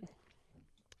body.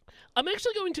 I'm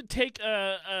actually going to take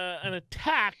an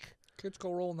attack. Kids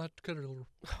go roll in that cutter.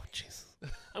 Oh, jeez.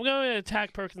 I'm going to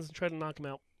attack Perkins and try to knock him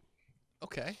out.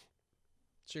 Okay.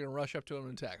 So you're gonna rush up to him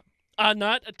and attack him.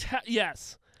 Not attack.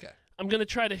 Yes. Okay. I'm gonna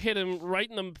try to hit him right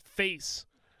in the face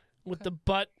with the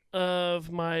butt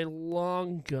of my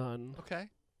long gun. Okay.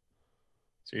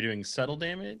 So you're doing subtle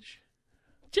damage?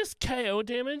 Just KO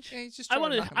damage. Yeah, he's just I trying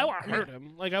want to to. knock him I out. want to hurt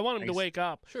him. Like I want him to Nice. wake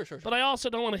up. Sure. But I also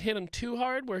don't want to hit him too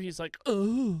hard, where he's like,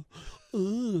 "Oh,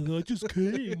 I just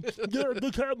came. Yeah,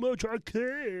 look how much I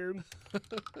came."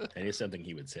 That is something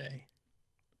he would say.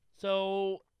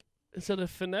 So, is it a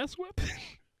finesse weapon?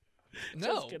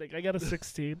 No. Just kidding. I got a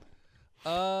 16.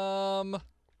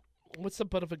 What's the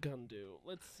butt of a gun do?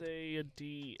 Let's say a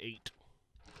D8.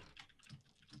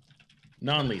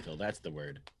 Non-lethal, that's the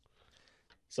word.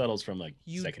 Subtle's from like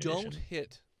You second don't edition.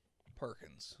 hit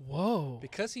Perkins. Whoa.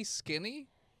 Because he's skinny,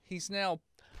 he's now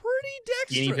pretty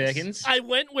dexterous. Skinny Perkins? I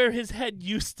went where his head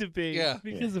used to be. Yeah.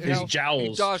 Because of His how He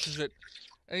jowls. dodges it.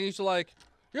 And he's like,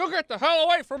 "You get the hell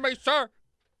away from me, sir!"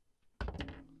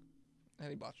 And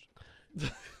he botched.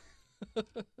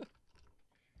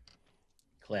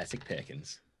 Classic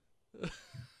Perkins.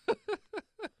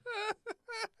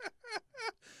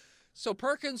 So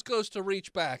Perkins goes to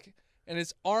reach back, and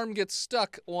his arm gets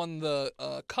stuck on the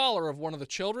collar of one of the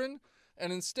children,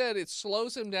 and instead it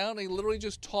slows him down, and he literally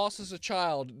just tosses a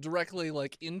child directly,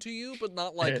 like, into you, but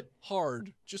not, like,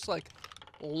 hard. Just, like,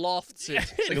 lofts it.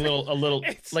 It's like a little,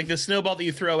 It's- like the snowball that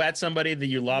you throw at somebody that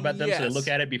you lob at them so they Yes. look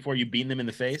at it before you beam them in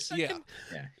the face. Yeah.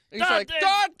 Yeah. He's God like, damn-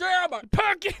 "God damn it!"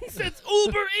 Perkins, it's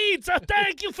Uber Eats. I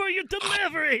thank you for your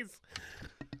deliveries.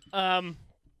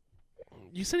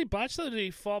 You said he botched that? Did he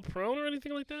fall prone or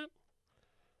anything like that?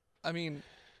 I mean,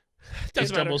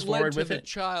 Doesn't matter. stumbles led forward to with the it.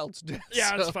 child's death.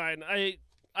 Yeah, so. it's fine.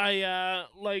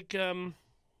 Like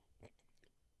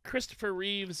Christopher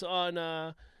Reeves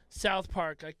on South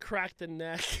Park. I cracked the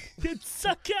neck and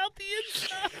suck out the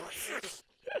inside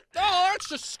Oh,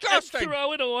 that's and disgusting.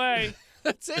 throw it away.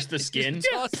 That's it. Just the skin?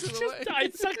 Yeah, Toss it just, away. I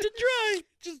sucked it dry.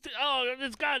 Just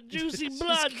it's got juicy It's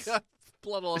blood. just got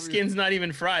blood all The over skin's not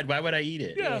even fried. Why would I eat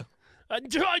it? Yeah. I'm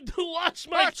trying to watch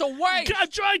my. That's a waste. I'm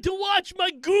trying to watch my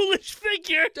ghoulish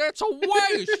figure. That's a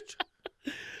waste.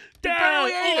 Dad,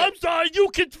 barely ate it. I'm sorry. You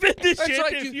can finish That's it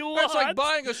like if you that's want. like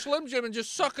buying a Slim Jim and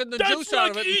just sucking the That's juice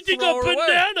out of like it and eating a throw it away.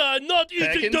 banana and not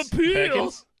eating the Perkins? peel.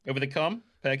 Perkins? Over the comm,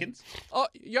 Perkins. Oh,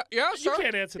 yeah, You sir.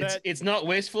 can't answer that. It's not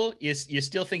wasteful. You're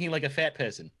still thinking like a fat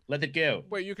person. Let it go.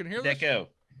 Wait, you can hear Let this? that go.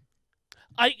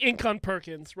 I ink on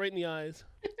Perkins right in the eyes.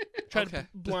 Try Okay. to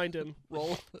blind him.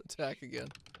 Roll attack again.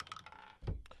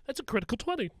 That's a critical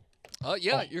 20.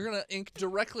 Yeah, you're gonna ink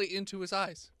directly into his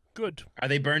eyes. Good. Are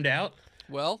they burned out?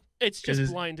 Well, It's 'Cause just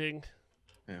it's- blinding.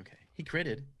 Okay. He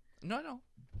critted. no.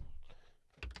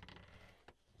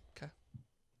 Okay.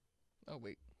 Oh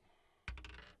wait.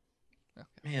 Okay.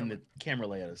 Man, the camera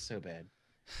layout is so bad.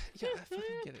 Yeah, I fucking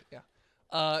get it.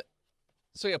 Yeah.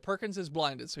 So yeah, Perkins is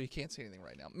blinded, so he can't see anything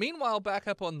right now. Meanwhile, back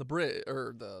up on the bridge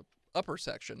or the upper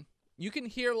section, you can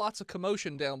hear lots of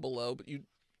commotion down below, but you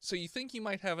think you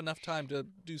might have enough time to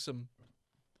do some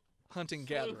hunting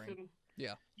gathering.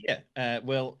 Yeah. Yeah.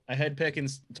 Well, I heard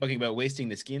Perkins talking about wasting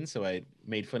the skin, so I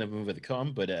made fun of him over the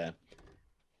comm. But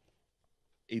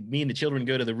me and the children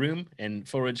go to the room and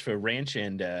forage for ranch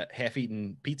and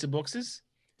half-eaten pizza boxes.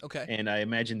 Okay. And I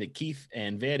imagine that Keith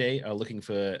and Verde are looking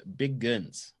for big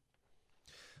guns.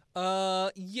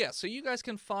 Yeah. So you guys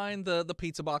can find the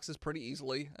pizza boxes pretty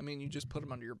easily. I mean, you just put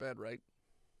them under your bed, right?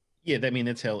 Yeah, I mean,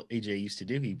 that's how AJ used to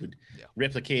do. He would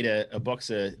replicate a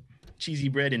box of cheesy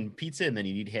bread and pizza, and then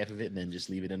he'd eat half of it and then just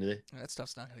leave it under the... That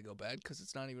stuff's not gonna go bad because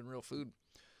it's not even real food.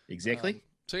 Exactly.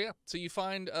 So yeah. So you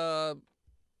find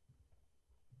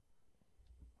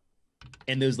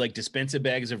And those, like, dispenser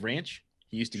bags of ranch.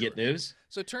 He used to get those.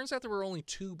 So it turns out there were only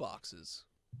 2 boxes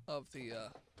of the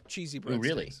cheesy bread.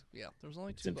 really? sticks. Yeah, there was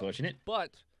only 2. It's unfortunate.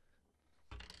 But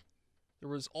there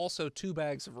was also 2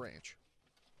 bags of ranch.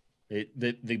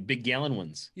 The big gallon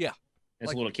ones. Yeah, That's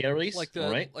Like- a little calories, like all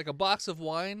right? like a box of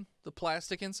wine, the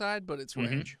plastic inside, but it's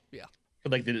ranch. Yeah, For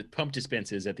like the pump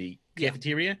dispensers at the Yeah.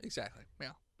 cafeteria. exactly.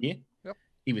 Yeah, Yeah. Yep.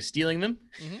 He was stealing them.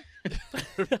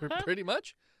 pretty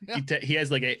much. Yeah. He has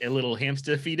like a little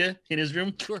hamster feeder in his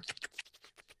room. Sure.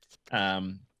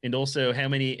 And also how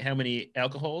many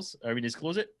alcohols are in his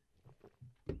closet?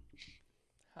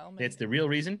 How many? That's the real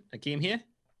reason I came here.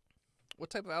 What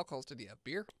type of alcohols did he have?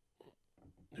 Beer?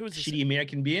 Who is this? Shitty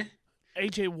American beer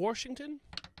AJ Washington?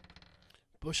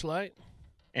 Bush Light?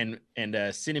 and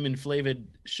cinnamon flavored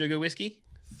sugar whiskey.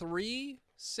 3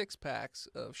 6-packs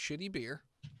of shitty beer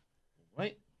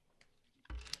Right.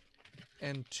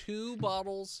 and 2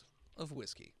 bottles of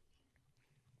whiskey.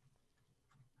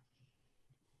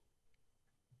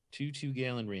 2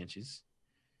 2-gallon ranches.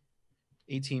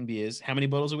 18 beers. How many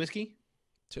bottles of whiskey?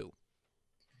 2.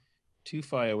 2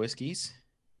 fire whiskeys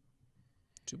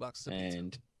 2 boxes of pizza.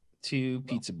 and 2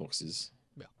 pizza boxes.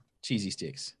 Yeah. Cheesy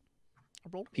sticks. I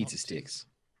rolled a Pizza lot of sticks.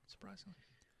 twos, surprisingly.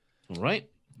 All right.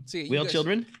 See, you Well, guys-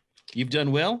 children, you've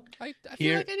done well. I feel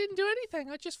Here- like I didn't do anything.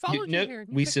 I just followed you No, here. and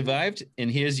you we picked me up. survived,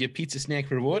 and here's your pizza snack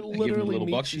reward. I give them Literally little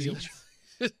meat boxes shields.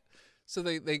 each. So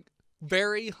they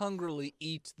very hungrily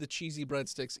eat the cheesy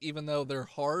breadsticks, even though they're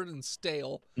hard and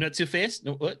stale. Not too fast.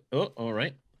 No, what? Oh, all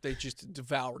right. They just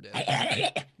devoured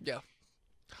it. Yeah.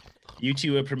 You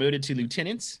two are promoted to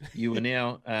lieutenants. You are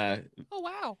now Oh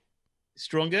wow.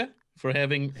 stronger for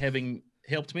having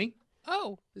helped me.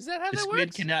 Oh, is that how The that squid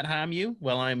works? cannot harm you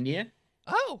while I'm near.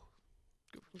 Oh,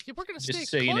 we're gonna Just stay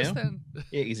so you close know. then.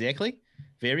 Yeah, exactly.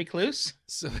 Very close.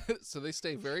 So they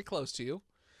stay very close to you.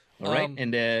 All right, Um,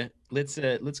 and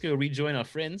let's go rejoin our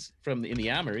friends in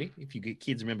the armory. If you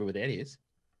kids remember what that is,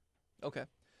 Okay.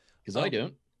 because I Oh.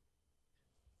 don't.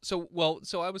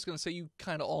 So I was gonna say you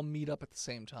kind of all meet up at the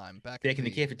same time back Back in the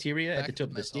cafeteria at back the top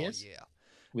of the mess hall, stairs Yeah.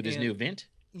 with his And- new vent.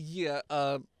 Yeah.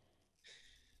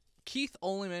 Keith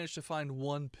only managed to find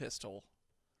 1 pistol,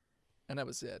 and that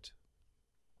was it.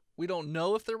 We don't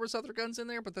know if there was other guns in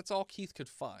there, but that's all Keith could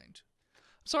find.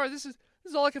 I'm sorry, this is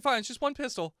all I could find. It's just 1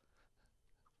 pistol.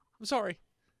 I'm sorry.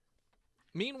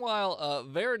 Meanwhile,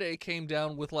 Verde came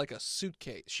down with like a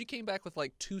suitcase. She came back with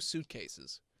like 2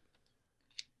 suitcases.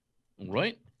 All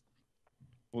right.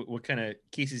 What kind of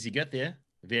cases you got there,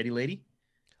 Verdi lady?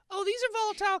 Oh, these are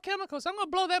volatile chemicals. I'm gonna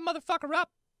blow that motherfucker up.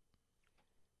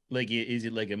 Like, is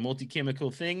it like a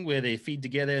multi-chemical thing where they feed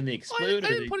together and they Oh, explode? I or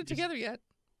didn't they put it just- together yet.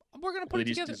 We're gonna put Will it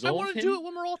they just together. I want to dissolve do him? it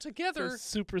when we're all The together,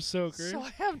 super soaker. so I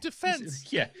have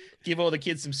defense. Yeah, give all the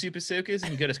kids some super soakers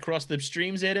and you got to cross the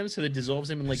streams at him so that dissolves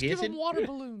him in like Just give acid. them water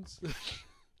balloons.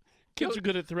 Kids are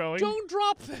good at throwing. Don't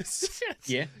drop this.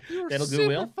 Yeah, You're that'll go super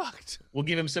well. fucked. We'll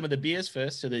give him some of the beers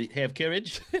first so they have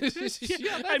courage. Yeah, that's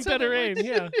I'm how better that aim, works.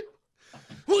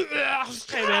 yeah.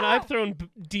 Hey man, I've thrown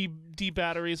D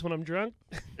batteries when I'm drunk.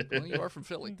 Well, you are from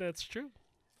Philly. That's true.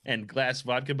 And glass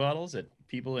vodka bottles at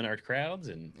people in our crowds.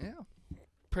 And Yeah.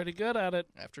 Pretty good at it.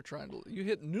 After trying to, you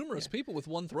hit numerous people with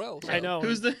 1 throw. I so-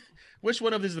 know. which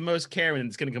one of us is the most Karen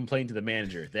that's going to complain to the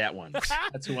manager? That one.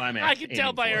 That's who I'm at. I can tell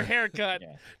aiming by for. her haircut.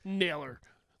 Yeah. Nail her.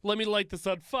 Let me light this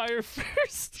on fire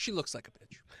first. She looks like a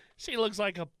bitch. She looks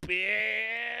like a I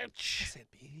bitch. said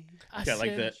bitch. I Got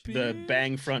like said the bitch.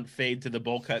 bang front fade to the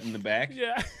bowl cut in the back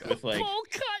Yeah. with like Bowl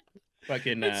cut.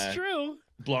 fucking It's true.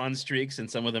 blonde streaks, and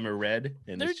some of them are red,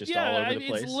 and it's just yeah, all over I the mean,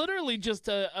 place. it's literally just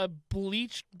a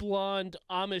bleached blonde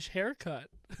Amish haircut.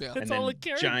 Yeah. That's and all then a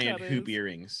carrot giant cut hoop is.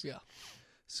 earrings. Yeah.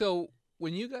 So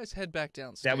when you guys head back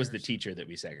downstairs, That was the teacher that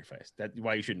we sacrificed. That's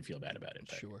why you shouldn't feel bad about it.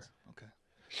 Sure. Perkins. Okay.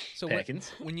 So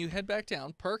Perkins. when you head back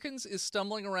down, Perkins is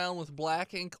stumbling around with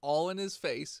black ink all in his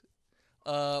face.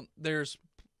 There's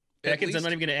at Perkins, I'm least- not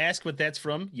even going to ask what that's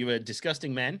from. You a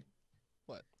disgusting man.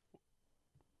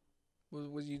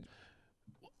 was you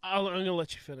I'm gonna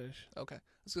let you finish. okay? I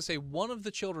was gonna say one of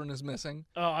the children is missing.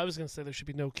 Oh, I was gonna say there should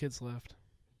be no kids left.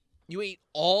 You ate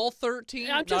all 13.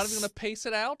 Yeah, I'm not just- even gonna pace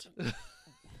it out.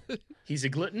 He's a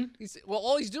glutton.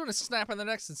 All he's doing is snapping their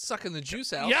necks and sucking the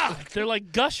juice out. Yeah, they're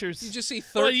like gushers. You just see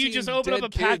 13 Well, you just open up dead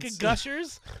a pack kids. of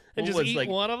gushers and What just was, eat like-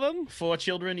 one of them. 4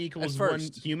 children equals At 1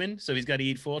 first. human, so he's got to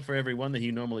eat 4 for every one that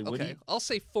he normally would Okay, eat. I'll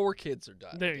say 4 kids are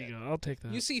dying. There you go. I'll take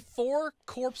that. You see 4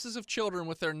 corpses of children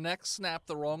with their necks snapped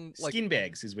the wrong like Skin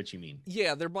bags is what you mean.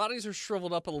 yeah, their bodies are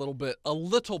shriveled up a little bit.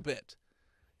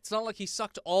 It's not like he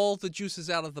sucked all the juices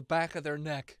out of the back of their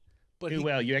neck, but Oh,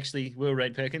 well, you actually were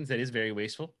right, Perkins. That is very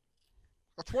wasteful.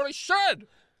 that's what he said.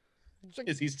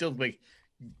 Is he still like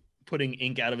putting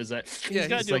ink out of his eye? Yeah,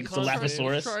 gotta he's do a like con save.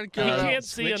 Dilophosaurus. Trying to get He it out. can't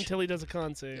see switch. until he does a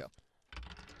con save. Yeah.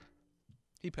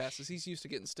 He passes. He's used to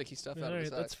getting sticky stuff All out of right,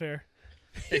 his eye. that's fair.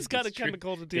 He's got a It's true.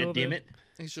 chemical to deal God with. damn it.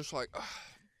 He's just like, "Ugh.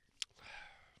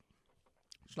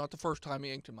 It's not the first time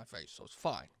he inked in my face, so it's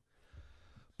fine.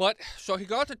 But, so he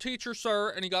got the teacher, sir,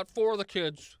 and he got 4 of the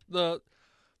kids. The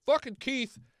fucking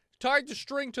Keith tied the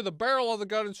string to the barrel of the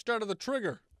gun instead of the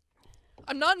trigger.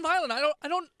 I'm non-violent. I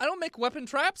don't make weapon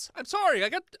traps. I'm sorry. I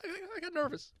got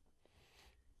nervous.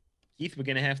 Keith, we're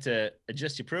going to have to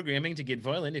adjust your programming to get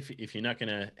violent if you're not going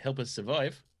to help us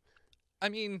survive. I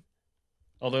mean,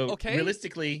 Although, Okay.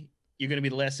 realistically, you're going to be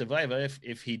the last survivor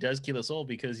if he does kill us all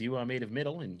because you are made of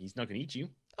metal and he's not going to eat you.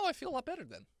 oh, I feel a lot better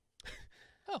then.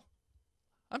 Oh,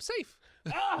 I'm safe.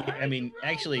 I mean,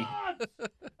 actually, I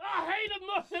hate them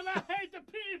more than I hate the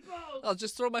people. I'll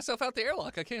just throw myself out the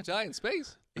airlock. I can't die in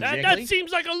space. exactly. That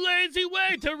seems like a lazy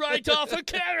way to write off a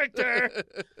character.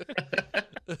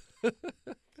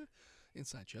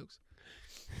 Inside jokes.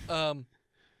 I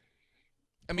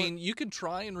mean, you can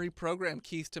try and reprogram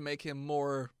Keith to make him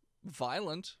more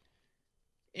violent.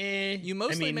 You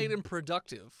mostly made him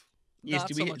productive, Yes, not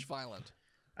do so we- much violent.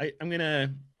 I'm going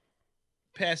to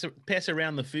pass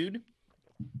around the food.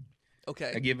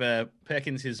 Okay. I give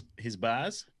Perkins his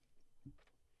bars.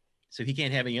 So he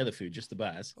can't have any other food, just the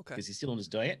bars. Okay. Because he's still on his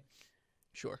diet.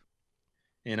 Sure.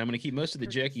 And I'm going to keep most of the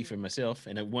jerky for myself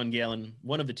and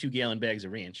one of the 2-gallon bags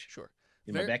of ranch Sure.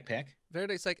 in my Ver- backpack.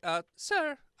 Verde's like,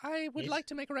 sir, I would Yes? like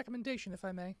to make a recommendation, if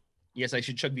I may. Yes, I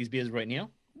should chug these beers right now.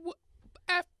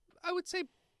 I would say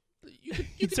you could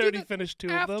He's do already that finished 2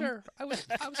 of them. after. I was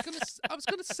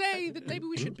gonna say that maybe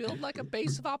we should build like a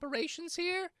base of operations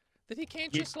here that he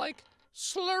can't Yeah. just like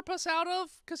slurp us out of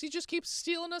because he just keeps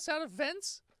stealing us out of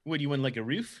vents. What, do you want like a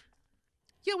roof?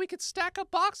 Yeah, we could stack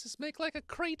up boxes, make like a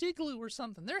crate igloo or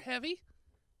something. They're heavy.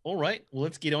 All right, well,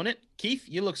 let's get on it. Keith,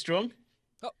 you look strong.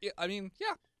 Oh, yeah, I mean,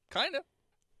 yeah, kind of.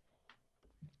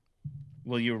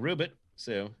 Well, you're a robot,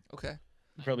 so Okay.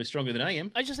 you're probably stronger than I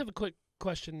am. I just have a quick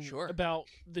question Sure. about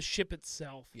the ship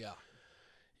itself. Yeah.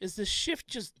 Is the ship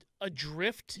just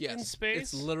adrift Yes. in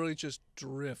space? It's literally just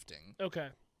drifting. Okay.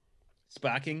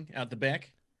 Sparking out the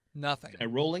back, Nothing.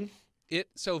 rolling.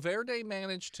 So Verde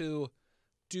managed to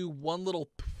do one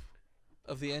little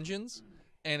of the engines,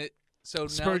 and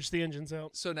Spurge the engines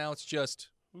out, now it's just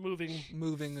moving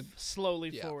moving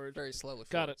slowly forward. very slowly.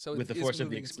 Got forward. it. So With the is force of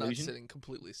the moving, it's not explosion? sitting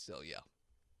completely still. Yeah.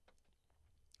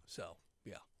 So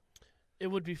yeah. It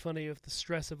would be funny if the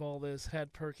stress of all this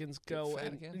had Perkins go fat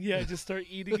and again? just start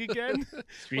eating again.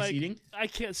 Stress Like- eating. I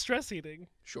can't stress eating,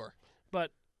 Sure.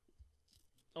 but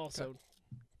also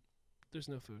there's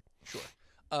no food. Sure.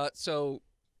 So,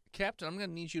 Captain, I'm going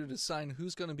to need you to decide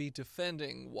who's going to be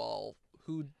defending while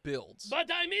who builds. But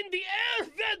I'm in the air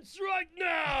vents right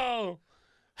now.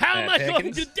 How am I going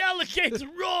Perkins? to delegate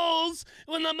roles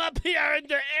when I'm up here in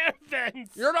the air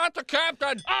vents? You're not the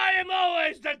captain. I am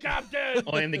always the captain.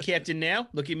 I am the captain now.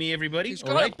 Look at me, everybody. He's All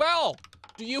got right. a bell.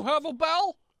 Do you have a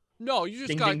bell? No, you just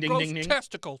Ding, got ding, ding, gross ding, ding.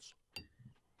 testicles.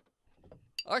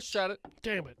 I said it.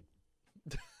 Damn it.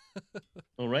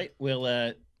 All right. Well,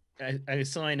 I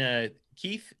assign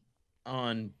Keith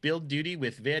on build duty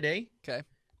with Verde, Okay.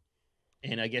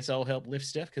 and I guess I'll help lift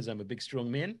stuff because I'm a big,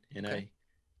 strong man, and Okay. I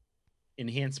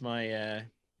enhance my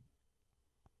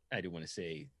I don't want to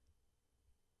say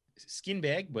skin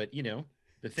bag, but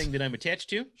the thing that I'm attached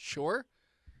to. Sure.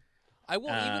 I will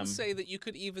even say that you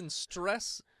could even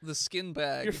stress the skin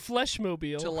bag Your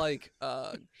fleshmobile. to like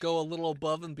go a little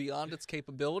above and beyond its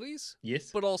capabilities. Yes,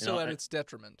 but also and at its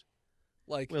detriment.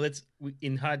 Like, well,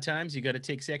 in hard times you got to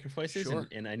take sacrifices, Sure.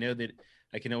 and I know that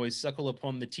I can always suckle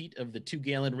upon the teat of the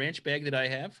 2-gallon ranch bag that I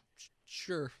have,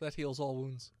 sure, that heals all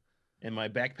wounds. and my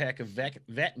backpack of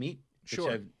vat meat, which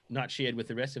Sure. I've not shared with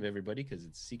the rest of everybody because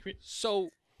it's secret. So,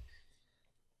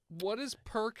 what is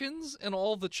Perkins and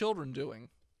all the children doing?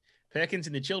 Perkins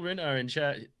and the children are in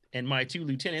charge, and my 2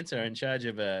 lieutenants are in charge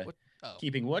of What? Oh,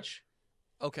 keeping watch.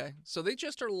 okay. So they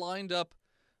just are lined up,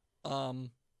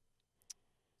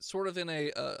 sort of in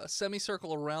a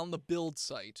semicircle around the build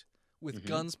site with Mhm.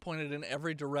 guns pointed in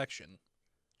every direction,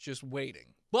 just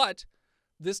waiting. But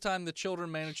this time the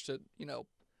children managed to,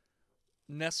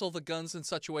 nestle the guns in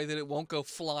such a way that it won't go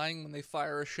flying when they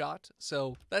fire a shot.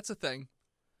 So that's a thing.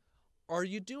 Are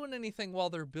you doing anything while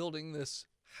they're building this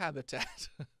habitat?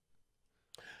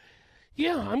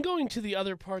 Yeah, I'm going to the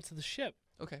other parts of the ship.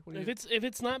 Okay. What do If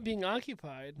it's not being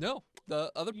occupied. No,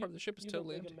 the other part of the ship is you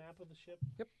totally don't make empty. a map of the ship.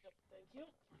 Yep. Thank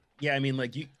you. Yeah, I mean,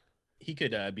 like he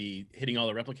could be hitting all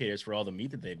the replicators for all the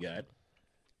meat that they've got,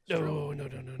 No, I'm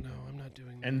not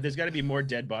doing that. and there's got to be more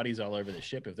dead bodies all over the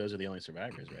ship if those are the only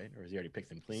survivors, right? Or has he already picked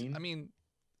them clean? I mean,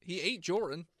 he ate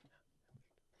Joran,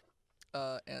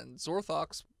 and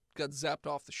Zorthox got zapped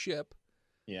off the ship.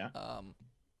 Yeah, so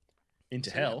into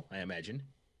yeah. hell, I imagine.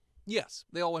 Yes,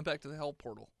 they all went back to the hell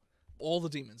portal. All the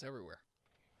demons everywhere.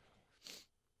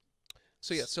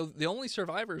 So yeah, so the only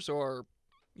survivors are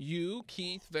you,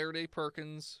 Keith, Verde,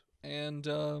 Perkins, and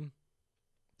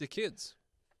the kids.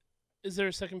 Is there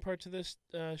a second part to this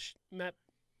map,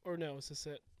 or no? Is this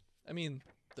it? I mean,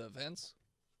 the vents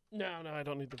No, I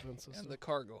don't need the fence system. and the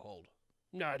cargo hold.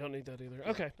 No, I don't need that either. Yeah,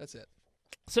 Okay, that's it.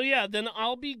 so yeah, then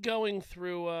I'll be going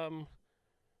through.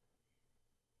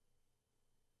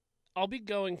 I'll be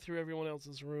going through everyone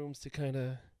else's rooms to kind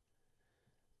of.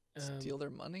 Steal their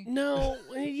money? No,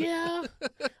 yeah.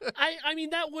 I mean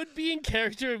that would be in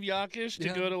character of Yokkish to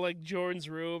Yeah. go to like Jordan's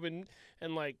room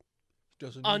and like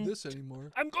Doesn't Un- need this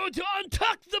anymore. I'm going to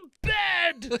untuck the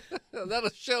bed. That'll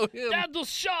show him. That'll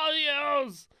show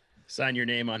you. Sign your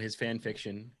name on his fan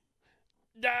fiction.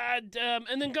 And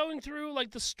then going through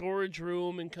like the storage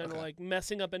room and kind of Okay. like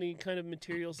messing up any kind of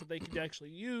materials that they could actually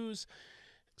use.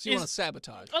 So you want to Is-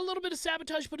 sabotage. A little bit of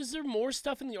sabotage, but is there more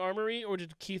stuff in the armory, or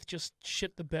did Keith just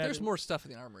shit the bed? There's more stuff in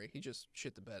the armory. He just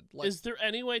shit the bed. Like, Is there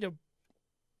any way to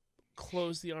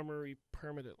close the armory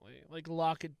permanently, like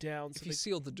lock it down? if you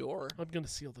sealed the door. I'm gonna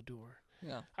seal the door.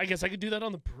 Yeah. I guess I could do that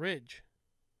on the bridge.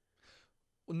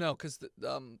 Well, no, because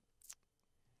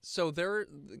so the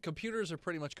computers are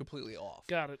pretty much completely off.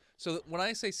 Got it. So when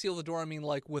I say seal the door, I mean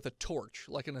like with a torch,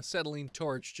 like an acetylene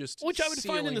torch, just Which I would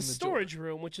find in sealing the door. storage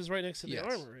room, which is right next to the Yes.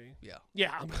 armory. Yeah.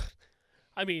 Yeah.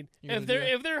 I mean, You're if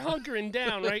gonna do they're hunkering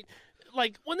down, right?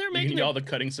 Like when they're You making need their, all the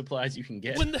cutting supplies you can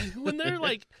get. when they're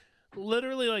like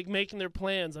literally like making their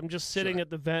plans, I'm just sitting Sure.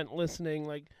 at the vent listening,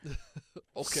 like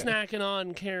Okay. snacking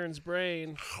on Karen's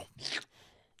brain.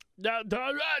 That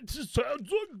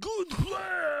sounds a good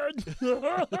plan.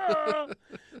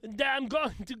 And I'm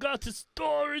going to go to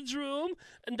storage room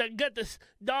and then get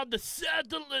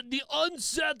the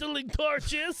unsettling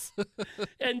torches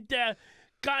and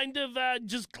kind of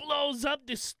just close up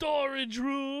the storage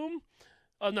room.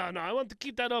 Oh no, I want to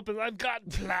keep that open. I've got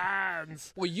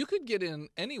plans. Well, you could get in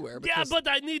anywhere. Yeah, Because, but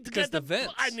I need to because get the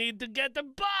vents. I need to get the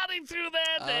body through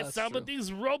there. Ah, There's that's some of true.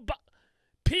 these robot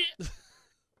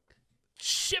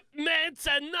shipmates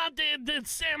are not the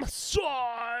same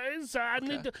size. I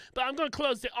need to, but I'm going to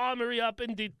close the armory up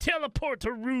in the teleporter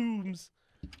rooms.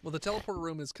 well, the teleporter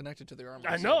room is connected to the armory.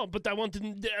 I so know, but I want to.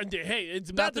 Hey, it's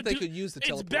Not better that they to. could use the It's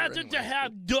teleporter better anyway, to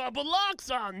have double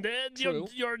locks on there. True.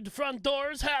 Your front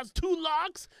doors has 2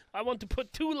 locks. I want to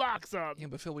put 2 locks on. Yeah,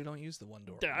 but Phil, we don't use the one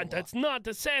door. We don't That's lock- not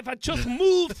to say if I just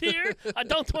moved here, I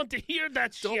don't want to hear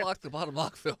that Don't shit. lock the bottom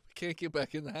lock, Phil. We can't get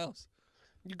back in the house.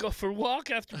 You go for a walk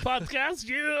after podcast?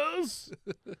 Yes.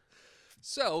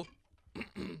 So,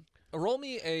 roll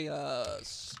me a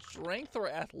strength or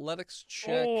athletics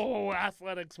check. Oh,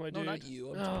 athletics, my No, dude. not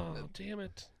you. I'm Oh, talking damn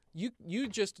it. You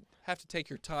just have to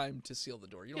take your time to seal the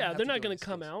door. You don't Yeah, have they're to not go going any to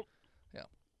come steps. out. Yeah.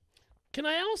 Can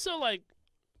I also, like,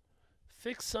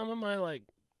 fix some of my, like,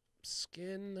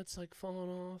 skin that's, like, falling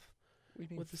off? What do you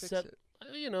mean with the fix set- it?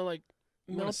 You know, like,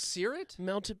 You want to sear it?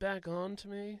 melt it back onto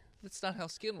me? That's not how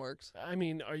skin works. I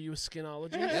mean, are you a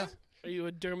skinologist? Yeah. Are you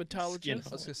a dermatologist? I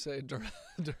was gonna say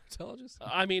dermatologist.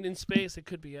 I mean, in space, it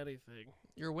could be anything.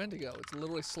 You're a Wendigo. It's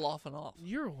literally sloughing off.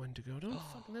 You're a Wendigo. Don't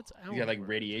fucking. That's our You got like word.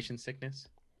 radiation sickness.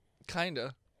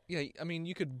 Kinda. Yeah, I mean,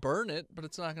 you could burn it, but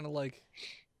it's not gonna like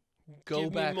go Give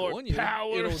me back more on you.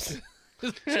 powers.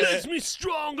 Makes me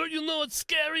stronger. You know what's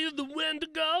scarier than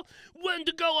Wendigo?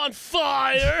 Wendigo on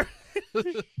fire.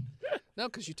 No,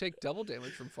 because you take double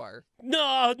damage from fire.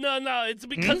 No. It's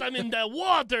because I'm in the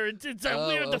water. It's a Oh,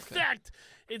 weird okay. effect.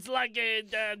 It's like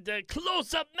the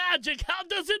close-up magic. How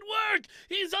does it work?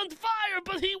 He's on fire,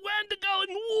 but he Wendigo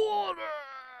in water.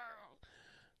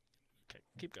 Okay,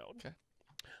 keep going. Okay.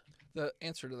 The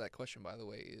answer to that question, by the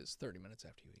way, is 30 minutes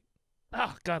after you eat.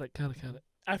 Ah, got it.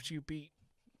 After you beat.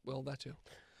 Well, that too.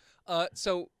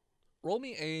 So, roll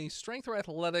me a strength or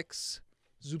athletics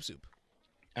zoop zoop.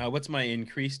 What's my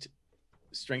increased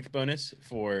strength bonus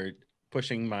for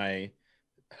pushing my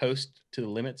host to the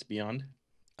limits beyond?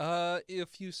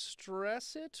 If you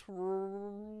stress it,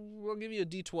 we'll give you a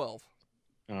D12.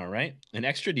 All right, an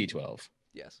extra D12.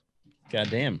 Yes. God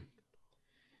damn.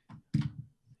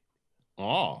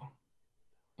 Oh,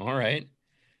 all right.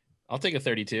 I'll take a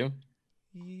 32.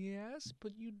 Yes,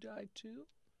 but you died too.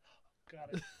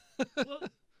 Got it. Well,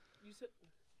 you said.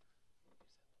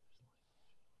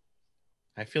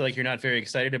 I feel like you're not very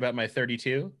excited about my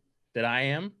 32 that I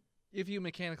am. If you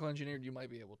mechanical engineered, you might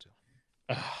be able to.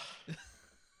 Ugh.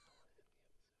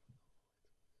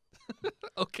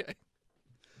 Okay.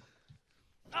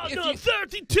 Oh If no, you-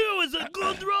 32 is a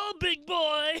good roll, big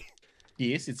boy.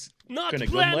 Yes, it's Not Gonna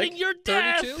go planning like your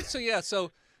death. 32. So yeah,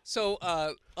 so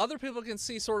other people can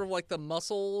see sort of like the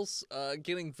muscles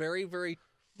getting very, very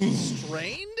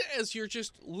strained as you're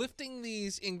just lifting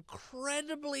these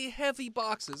incredibly heavy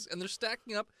boxes, and they're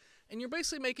stacking up, and you're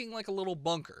basically making like a little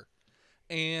bunker.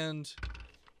 And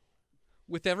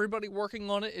with everybody working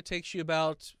on it, it takes you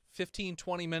about 15,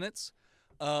 20 minutes.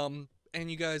 And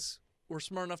you guys were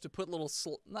smart enough to put little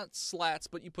not slats,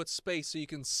 but you put space so you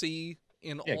can see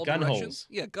in all gun directions. holes.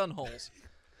 Yeah, gun holes.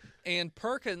 And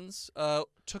Perkins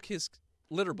took his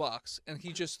litter box and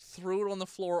he just threw it on the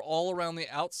floor all around the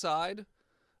outside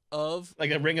of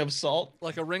like a ring of salt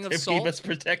like a ring of to salt. keep us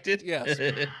protected. Yes.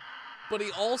 But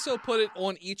he also put it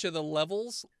on each of the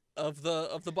levels of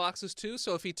the boxes too.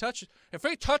 So if he touches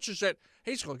it,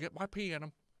 he's gonna get my pee in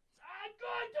him. I'm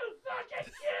going to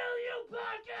fucking kill you,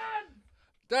 Pumpkin!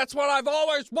 That's what I've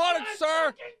always wanted, sir.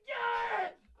 Fucking do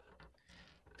it!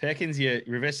 Perkins, your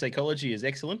reverse psychology is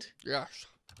excellent. Yes.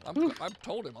 I've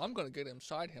told him I'm gonna get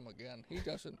inside him again. He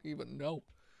doesn't even know.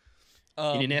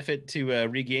 In an effort to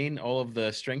regain all of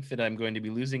the strength that I'm going to be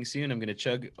losing soon, I'm going to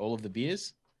chug all of the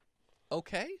beers.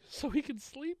 Okay. So he can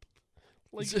sleep?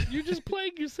 Like, you're just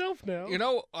playing yourself now. You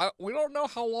know, we don't know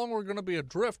how long we're gonna be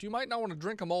adrift. You might not want to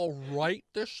drink them all right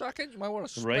this second. You might want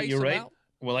to space Right, you're them right. out.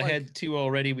 Well, I Like- had 2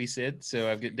 already, we said, so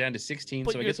I've got down to 16,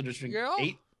 But so I you're- guess I'll just drink yeah.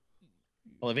 8.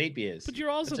 I'll have 8 beers. But you're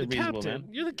also That's the a reasonable captain.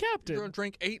 amount. You're the captain. You're gonna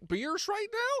drink 8 beers right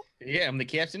now? Yeah, I'm the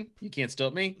captain. You can't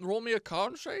stop me. Roll me a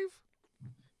con save.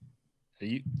 Are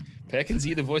you, Perkins,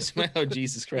 you the voice of my... Oh,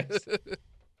 Jesus Christ.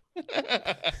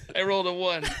 I rolled a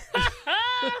 1.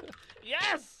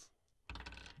 Yes!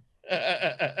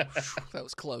 That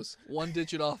was close. 1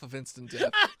 digit off of instant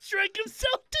death. Drank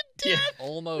himself to Yeah. death!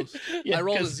 Almost. Yeah, I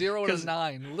rolled a 'cause- 0 and a 'cause-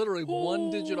 9. Literally 1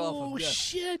 digit off Oh, of death.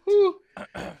 shit. Whew.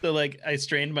 So, like, I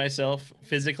strained myself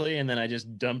physically, and then I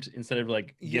just dumped, instead of,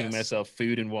 like, giving Yes. myself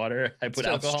food and water, I put Instead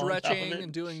of alcohol on top of stretching it.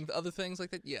 and doing other things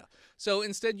like that. Yeah. So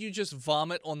instead, you just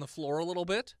vomit on the floor a little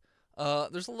bit.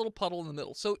 There's a little puddle in the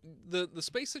middle. So the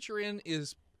space that you're in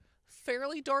is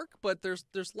fairly dark, but there's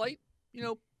light,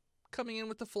 coming in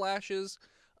with the flashes.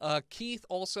 Keith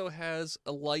also has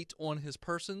a light on his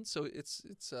person, so it's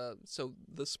so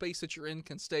the space that you're in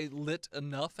can stay lit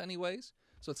enough, anyways.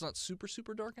 So it's not super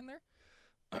super dark in there.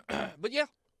 But yeah,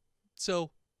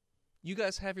 so you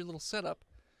guys have your little setup.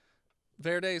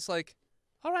 Verde's like,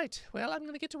 all right, well, I'm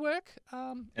gonna get to work.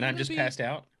 And I'm just passed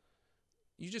out?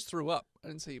 You just threw up. I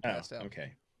didn't say you passed out.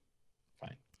 Okay.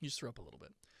 Fine. You just threw up a little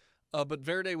bit. But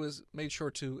Verde made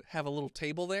sure to have a little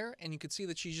table there, and you could see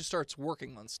that she just starts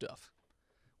working on stuff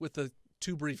with the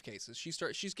 2 briefcases.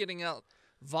 She's getting out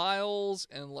vials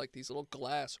and like these little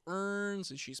glass urns,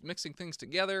 and she's mixing things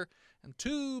together, and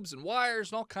tubes and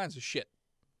wires and all kinds of shit.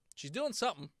 She's doing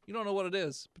something. You don't know what it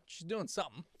is, but she's doing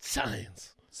something.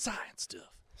 Science. Science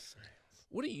stuff.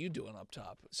 What are you doing up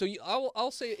top? So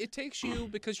I'll say it takes you,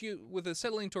 because with a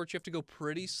acetylene torch you have to go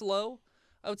pretty slow.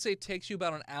 I would say it takes you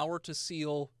about an hour to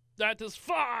seal That is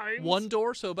fine. one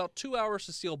door, so about 2 hours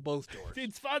to seal both doors.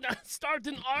 It's fine. I start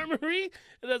an armory,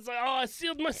 and it's like, oh, I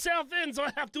sealed myself in, so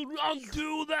I have to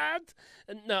undo that.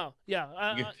 And no,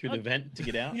 yeah, You go through the vent to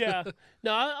get out? yeah,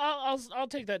 no, I'll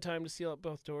take that time to seal up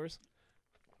both doors.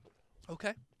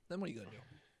 Okay, Then what are you gonna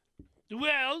do?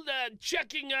 Well,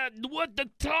 checking what the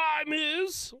time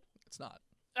is. It's not.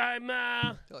 I'm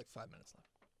I feel like 5 minutes left.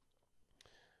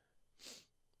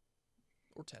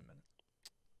 Or 10 minutes.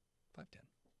 5, 10.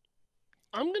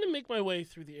 I'm gonna make my way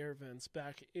through the air vents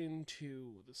back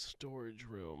into the storage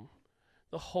room,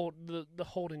 the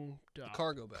holding dock,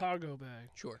 Cargo bag. Cargo bag.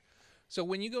 Sure. So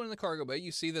when you go in the cargo bay,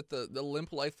 you see that the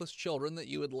limp, lifeless children that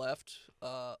you had left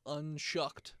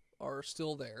unshucked are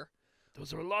still there.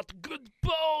 Those are a lot of good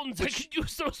bones. I could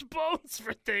use those bones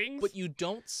for things. But you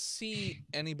don't see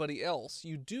anybody else.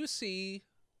 You do see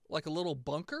like a little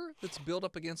bunker that's built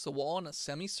up against the wall in a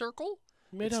semicircle.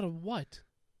 Made out of what?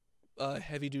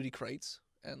 Heavy-duty crates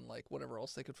and like whatever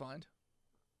else they could find.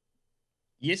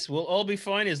 Yes, we'll all be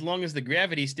fine as long as the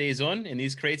gravity stays on and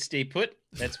these crates stay put.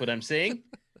 That's what I'm saying.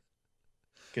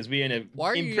 Because we're in an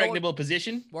impregnable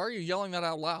position. Why are you yelling that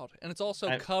out loud? And it's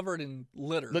also covered in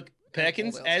litter. Look,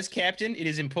 Perkins, as captain, it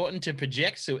is important to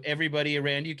project so everybody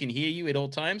around you can hear you at all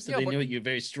times, so they know you're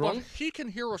very strong. But he can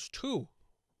hear us too.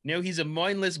 No, he's a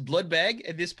mindless blood bag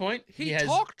at this point. He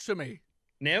talked to me.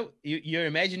 No, you're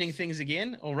imagining things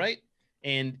again, all right?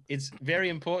 And it's very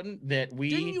important that we...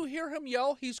 Didn't you hear him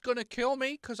yell, he's going to kill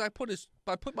me because I put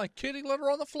my kitty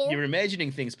litter on the floor? You're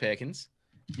imagining things, Perkins.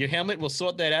 Your helmet will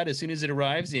sort that out as soon as it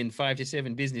arrives in 5 to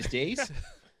 7 business days.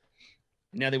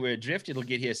 Now that we're adrift, it'll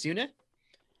get here sooner.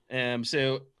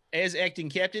 So as acting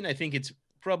captain, I think it's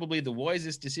probably the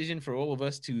wisest decision for all of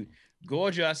us to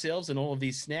gorge ourselves on all of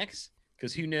these snacks,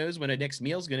 because who knows when our next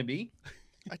meal's going to be.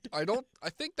 I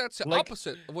think that's the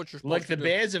opposite of what you're supposed like to do. Like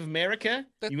the bears of America,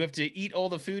 you have to eat all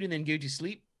the food and then go to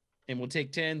sleep, and we'll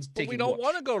take turns taking But we don't watch.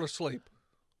 want to go to sleep.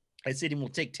 I said, and we'll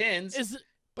take turns.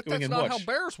 But that's not how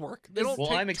bears work. They don't take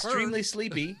I'm turns. extremely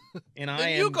sleepy, and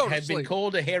have been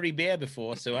called a hairy bear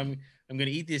before, so I'm going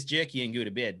to eat this jerky and go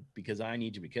to bed because I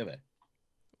need to recover.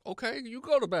 Okay, you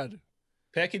go to bed.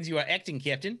 Perkins, you are acting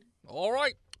captain. All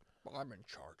right. I'm in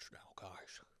charge now,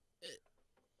 guys.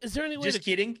 Is there any way Just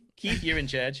kidding. Keith, you're in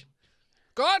charge.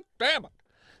 God damn it.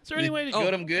 Is there any way to...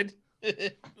 Good, I'm good.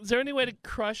 Is there any way to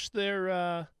crush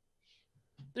their...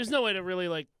 There's no way to really,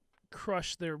 like,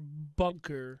 crush their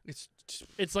bunker.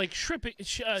 It's like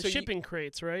shipping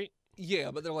crates, right?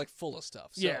 Yeah, but they're like full of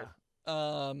stuff. So, yeah.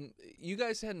 You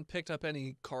guys hadn't picked up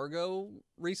any cargo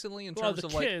recently in terms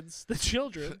of the kids, the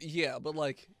children. Yeah, but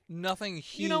like nothing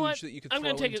huge that you could I'm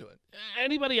throw gonna take into it.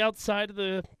 Anybody outside of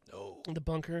the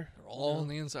bunker? They're all on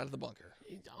the inside of the bunker.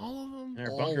 All of them.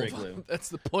 They're bunker igloo. That's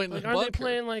the point of the bunker. Are they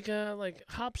playing like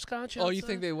hopscotch? Oh, you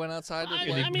think they went outside to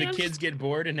play? The kids get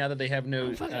bored, and now that they have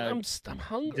no I'm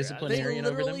hungry. disciplinarian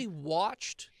over them. They literally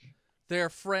watched their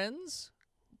friends,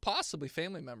 possibly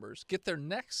family members, get their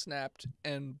necks snapped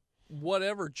and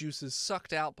whatever juices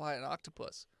sucked out by an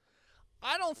octopus.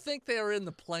 I don't think they are in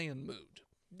the playing mood.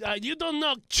 You don't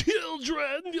know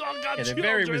children. You all got they're children.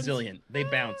 very resilient. They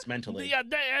bounce mentally. Yeah,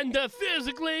 and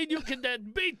physically, you can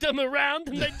beat them around,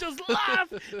 and they just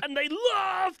laugh, and they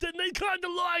laughed, and they kind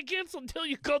of like it until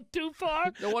you go too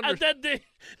far. No wonder. And then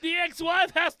the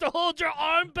ex-wife has to hold your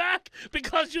arm back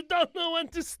because you don't know when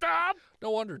to stop.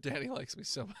 No wonder Danny likes me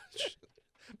so much.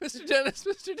 Mr. Dennis,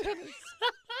 Mr. Dennis.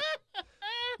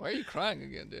 Why are you crying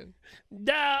again, dude?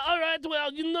 All right,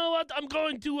 well, you know what? I'm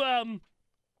going to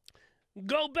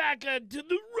go back to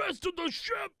the rest of the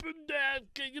ship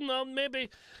and, maybe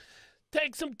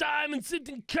take some time and sit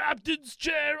in captain's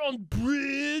chair on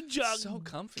bridge. So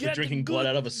comfy. You're drinking blood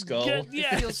out of a skull. Sit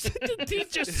the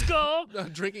teacher's skull. No,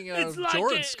 drinking out of like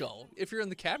Jordan's skull. If you're in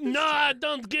the captain's No, chair. I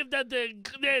don't give that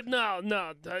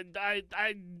no. I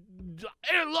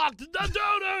airlocked the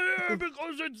door here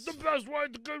because it's the best way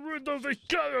to get rid of his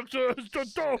characters to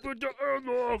open the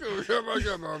airlock.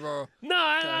 No,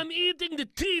 I'm eating the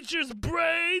teacher's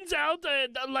brains out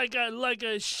like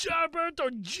a sherbet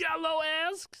or jello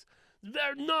asks.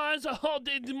 They're nice. I hold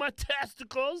it in my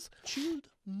testicles. Chilled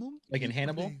monkey Like in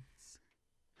Hannibal? brains.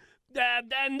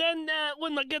 And then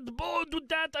when I get bored with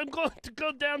that, I'm going to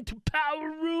go down to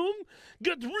power room,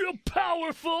 get real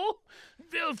powerful,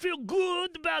 feel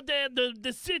good about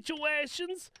the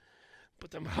situations,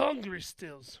 but I'm hungry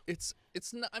still. It's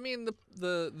not. I mean,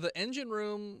 the engine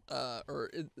room,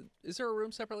 is there a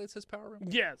room separately that says power room?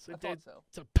 Yes, I thought so.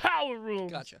 It's a power room.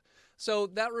 Gotcha. So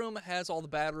that room has all the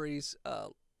batteries.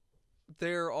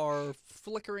 There are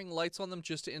flickering lights on them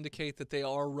just to indicate that they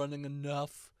are running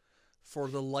enough for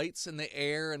the lights and the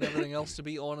air and everything else to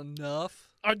be on enough.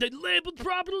 Are they labeled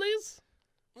properly?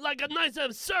 Like a nice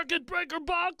circuit breaker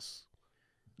box?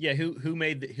 Yeah, who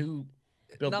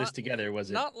built this together? Was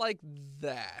it not like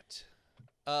that?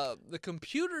 The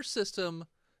computer system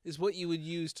is what you would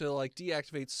use to like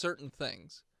deactivate certain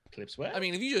things. Clips what? I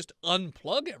mean, if you just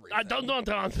unplug everything. I don't want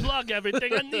to unplug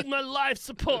everything. I need my life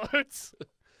support.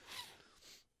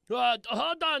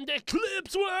 Hold on, the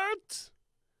clips worked.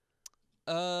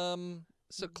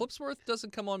 So Clipsworth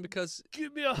doesn't come on because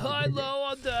Give me a high-low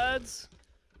on dads.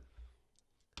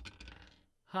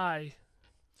 Hi.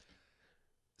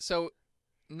 so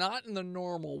not in the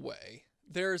normal way.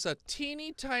 There's a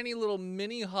teeny tiny little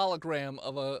mini hologram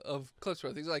of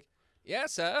Clipsworth. He's like, "Yeah,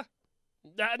 sir,"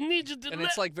 I need you to. and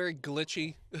it's like very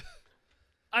glitchy.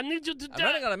 I need you to. I'm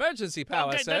running on emergency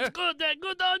power, okay, sir. that's good. That's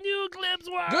good on you,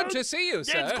 Clipsworth. Good to see you,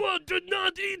 sir. It's good to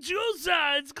not eat you,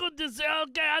 sir. It's good to say.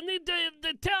 Okay, I need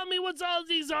to tell me what's all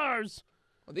these ours.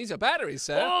 Well, these are batteries,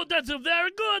 sir. Oh, that's a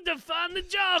very good to find the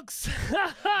jokes.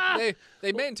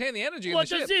 They maintain the energy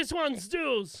What in the does ship. these ones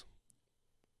do?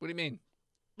 What do you mean?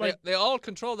 Like- they all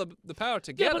control the power Yeah,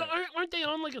 together. but aren't they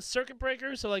on like a circuit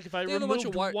breaker? So like if I They have a bunch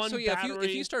removed of wires. one So yeah, battery.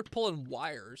 if you start pulling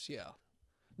wires, yeah.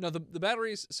 No, the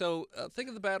batteries. So think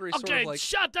of the batteries Okay, sort of like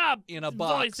shut up. in a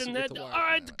box voice and with that. the wire All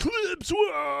right, coming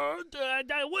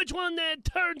Clipsworth. Which one that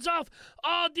turns off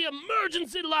all the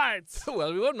emergency lights?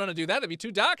 well, we wouldn't want to do that. It'd be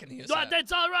too dark in here. No, sir.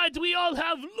 that's all right. We all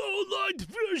have low light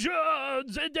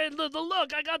visions. And then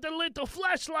look, I got a little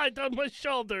flashlight on my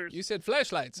shoulders. You said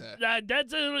flashlight, sir.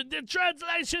 The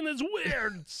translation is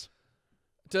weird.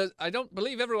 I don't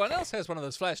believe everyone else has one of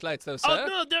those flashlights, though, sir. Oh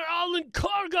no, they're all in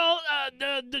cargo,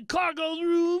 the cargo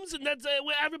rooms, and that's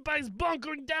where everybody's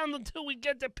bunkering down until we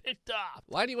get it picked up.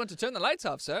 Why do you want to turn the lights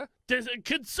off, sir? There's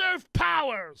conserve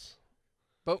powers.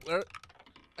 But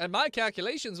and my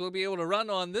calculations will be able to run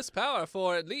on this power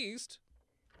for at least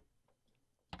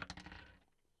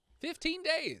 15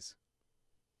 days.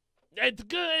 It's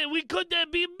good. We could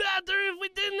be better if we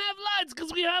didn't have lights,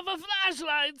 because we have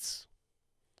flashlights.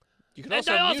 You can And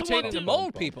also I also mutate want into to-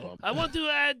 mold people. I want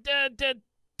to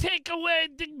take away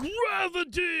the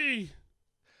gravity.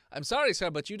 I'm sorry, sir,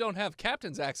 but you don't have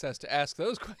captain's access to ask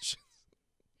those questions.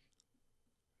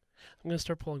 I'm gonna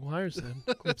start pulling wires then,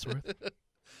 Clipsworth.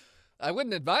 I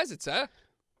wouldn't advise it, sir.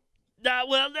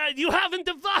 You haven't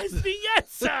advised me yet,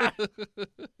 sir.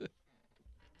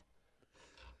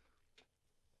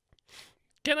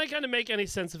 Can I kind of make any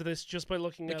sense of this just by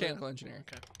looking at it? Mechanical engineering.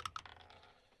 Okay.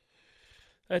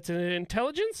 That's an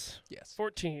intelligence? Yes.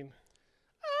 14. You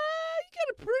got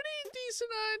a pretty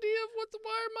decent idea of what the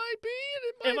wire might be, and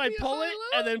it If might I be a pull it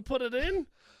high-low. and then put it in,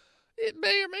 It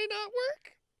may or may not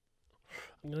work.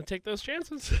 I'm gonna take those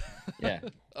chances. Yeah.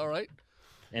 All right.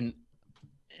 And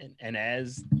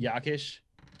as Yokkish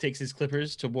takes his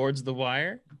clippers towards the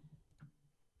wire,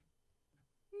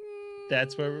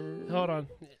 that's where we're... Hold on.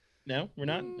 No, we're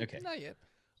not? Okay. Not yet.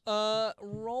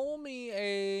 Roll me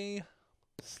a...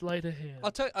 Sleight of hand.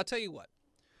 I'll tell you what.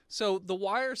 So the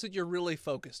wires that you're really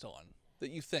focused on,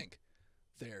 that you think,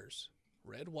 there's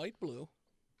red, white, blue,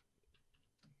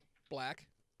 black,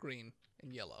 green,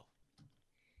 and yellow.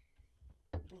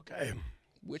 Okay.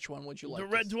 Which one would you like? The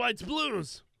reds, whites,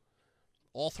 blues.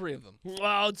 All three of them.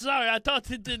 Well, sorry, I thought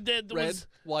it Red, was.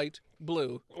 white,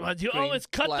 blue. Well, you green, always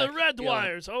cut the black, red yellow.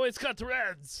 wires. Always cut the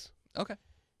reds. Okay.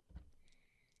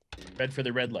 Red for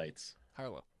the red lights. High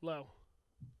or low? Low.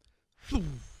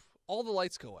 All the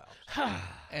lights go out.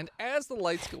 And as the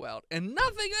lights go out and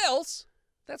nothing else,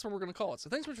 that's what we're going to call it. So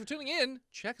thanks so much for tuning in.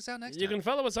 Check us out next You time. can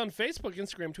follow us on Facebook,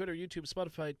 Instagram, Twitter, YouTube,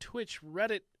 Spotify, Twitch,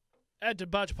 Reddit, at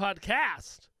Botched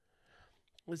Podcast.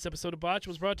 This episode of Botch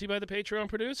was brought to you by the Patreon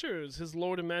producers, His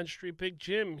Lord and Majesty Big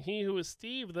Jim, He Who Is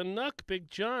Steve, The Nuck Big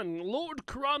John, Lord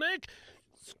Chronic,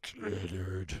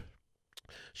 Scattered,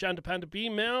 Shanta Panda B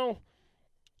Mel,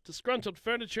 Disgruntled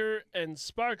Furniture, and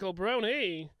Sparkle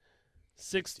Brony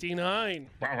 69.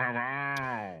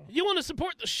 You want to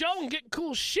support the show and get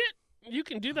cool shit? You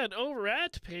can do that over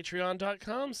at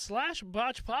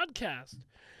patreon.com/botchpodcast.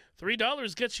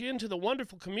 $3 gets you into the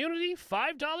wonderful community.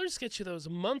 $5 gets you those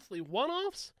monthly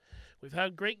one-offs. We've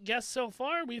had great guests so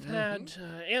far. We've had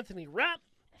Anthony Rapp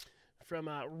from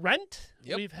Rent.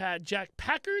 Yep. We've had Jack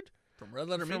Packard From Red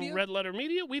Letter from Media. Red Letter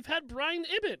Media. We've had Brian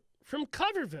Ibbett from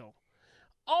Coverville.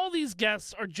 All these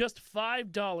guests are just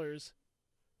 $5.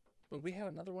 Would we have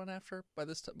another one after by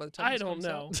the time I this don't comes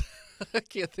out? know. I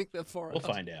can't think that far. We'll out.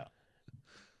 find out.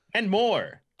 And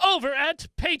more. Over at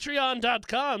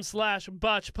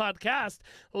patreon.com/botchpodcast,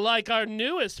 like our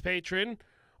newest patron,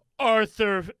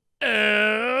 Arthur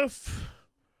F.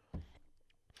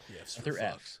 Yes, Arthur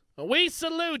F. We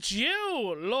salute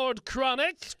you, Lord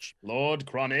Chronic. Lord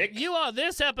Chronic. You are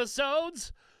this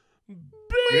episode's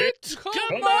Bit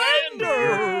Commander.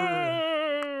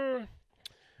 Commander.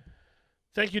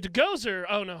 Thank you to Gozer.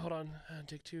 Oh, no, hold on.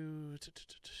 Take two.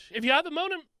 If you have a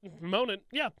moment,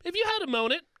 if you had a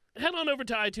moment, head on over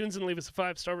to iTunes and leave us a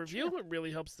 5-star review. It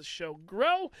really helps the show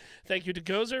grow. Thank you to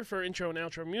Gozer for intro and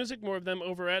outro music. More of them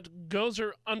over at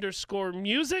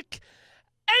Gozer_music.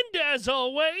 And as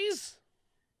always...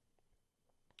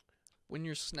 When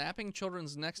you're snapping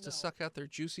children's necks to suck out their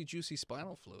juicy, juicy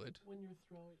spinal fluid. When you're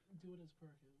throwing, do it as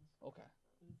Perkins. Okay.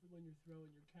 When you're throwing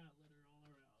your cat litter all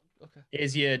around. Okay.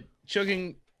 Is you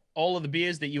chugging all of the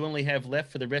beers that you only have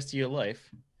left for the rest of your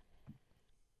life.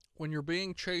 When you're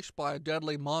being chased by a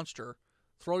deadly monster,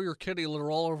 throw your kitty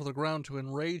litter all over the ground to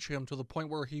enrage him to the point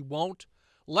where he won't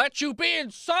let you be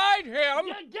inside him.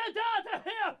 Yeah, get out of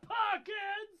here,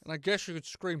 Perkins! And I guess you could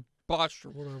scream botched or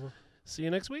whatever. See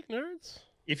you next week, nerds.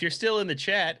 If you're still in the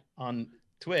chat on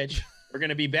Twitch, we're going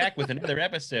to be back with another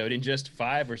episode in just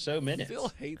 5 or so minutes.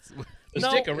 Phil hates me. So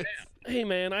stick around. Hey,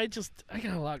 man, I got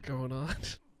a lot going on.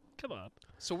 Come on.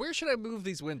 So where should I move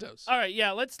these windows? All right,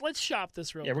 yeah, let's shop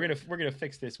this real Yeah, quick. we're gonna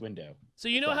fix this window. So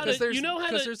you know how to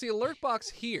Because there's the alert box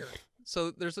here.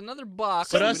 So there's another box.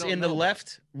 Put that we us don't in the know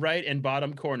left, right, and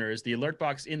bottom corners. The alert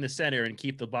box in the center, and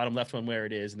keep the bottom left one where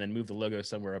it is, and then move the logo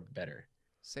somewhere up better.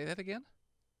 Say that again.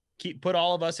 Put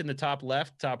all of us in the top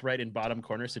left, top right, and bottom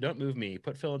corner. So don't move me.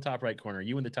 Put Phil in the top right corner,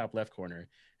 you in the top left corner,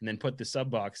 and then put the sub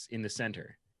box in the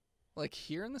center. Like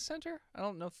here in the center? I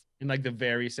don't know if... In like the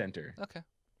very center. Okay.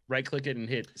 Right click it and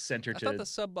hit center I to. thought the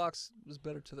sub box was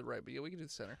better to the right, but yeah, we can do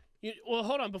the center. Well,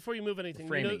 hold on. Before you move anything,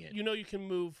 Framing it. you know you can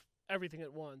move everything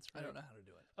at once. Right? I don't know how to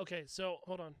do it. Okay, so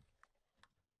hold on.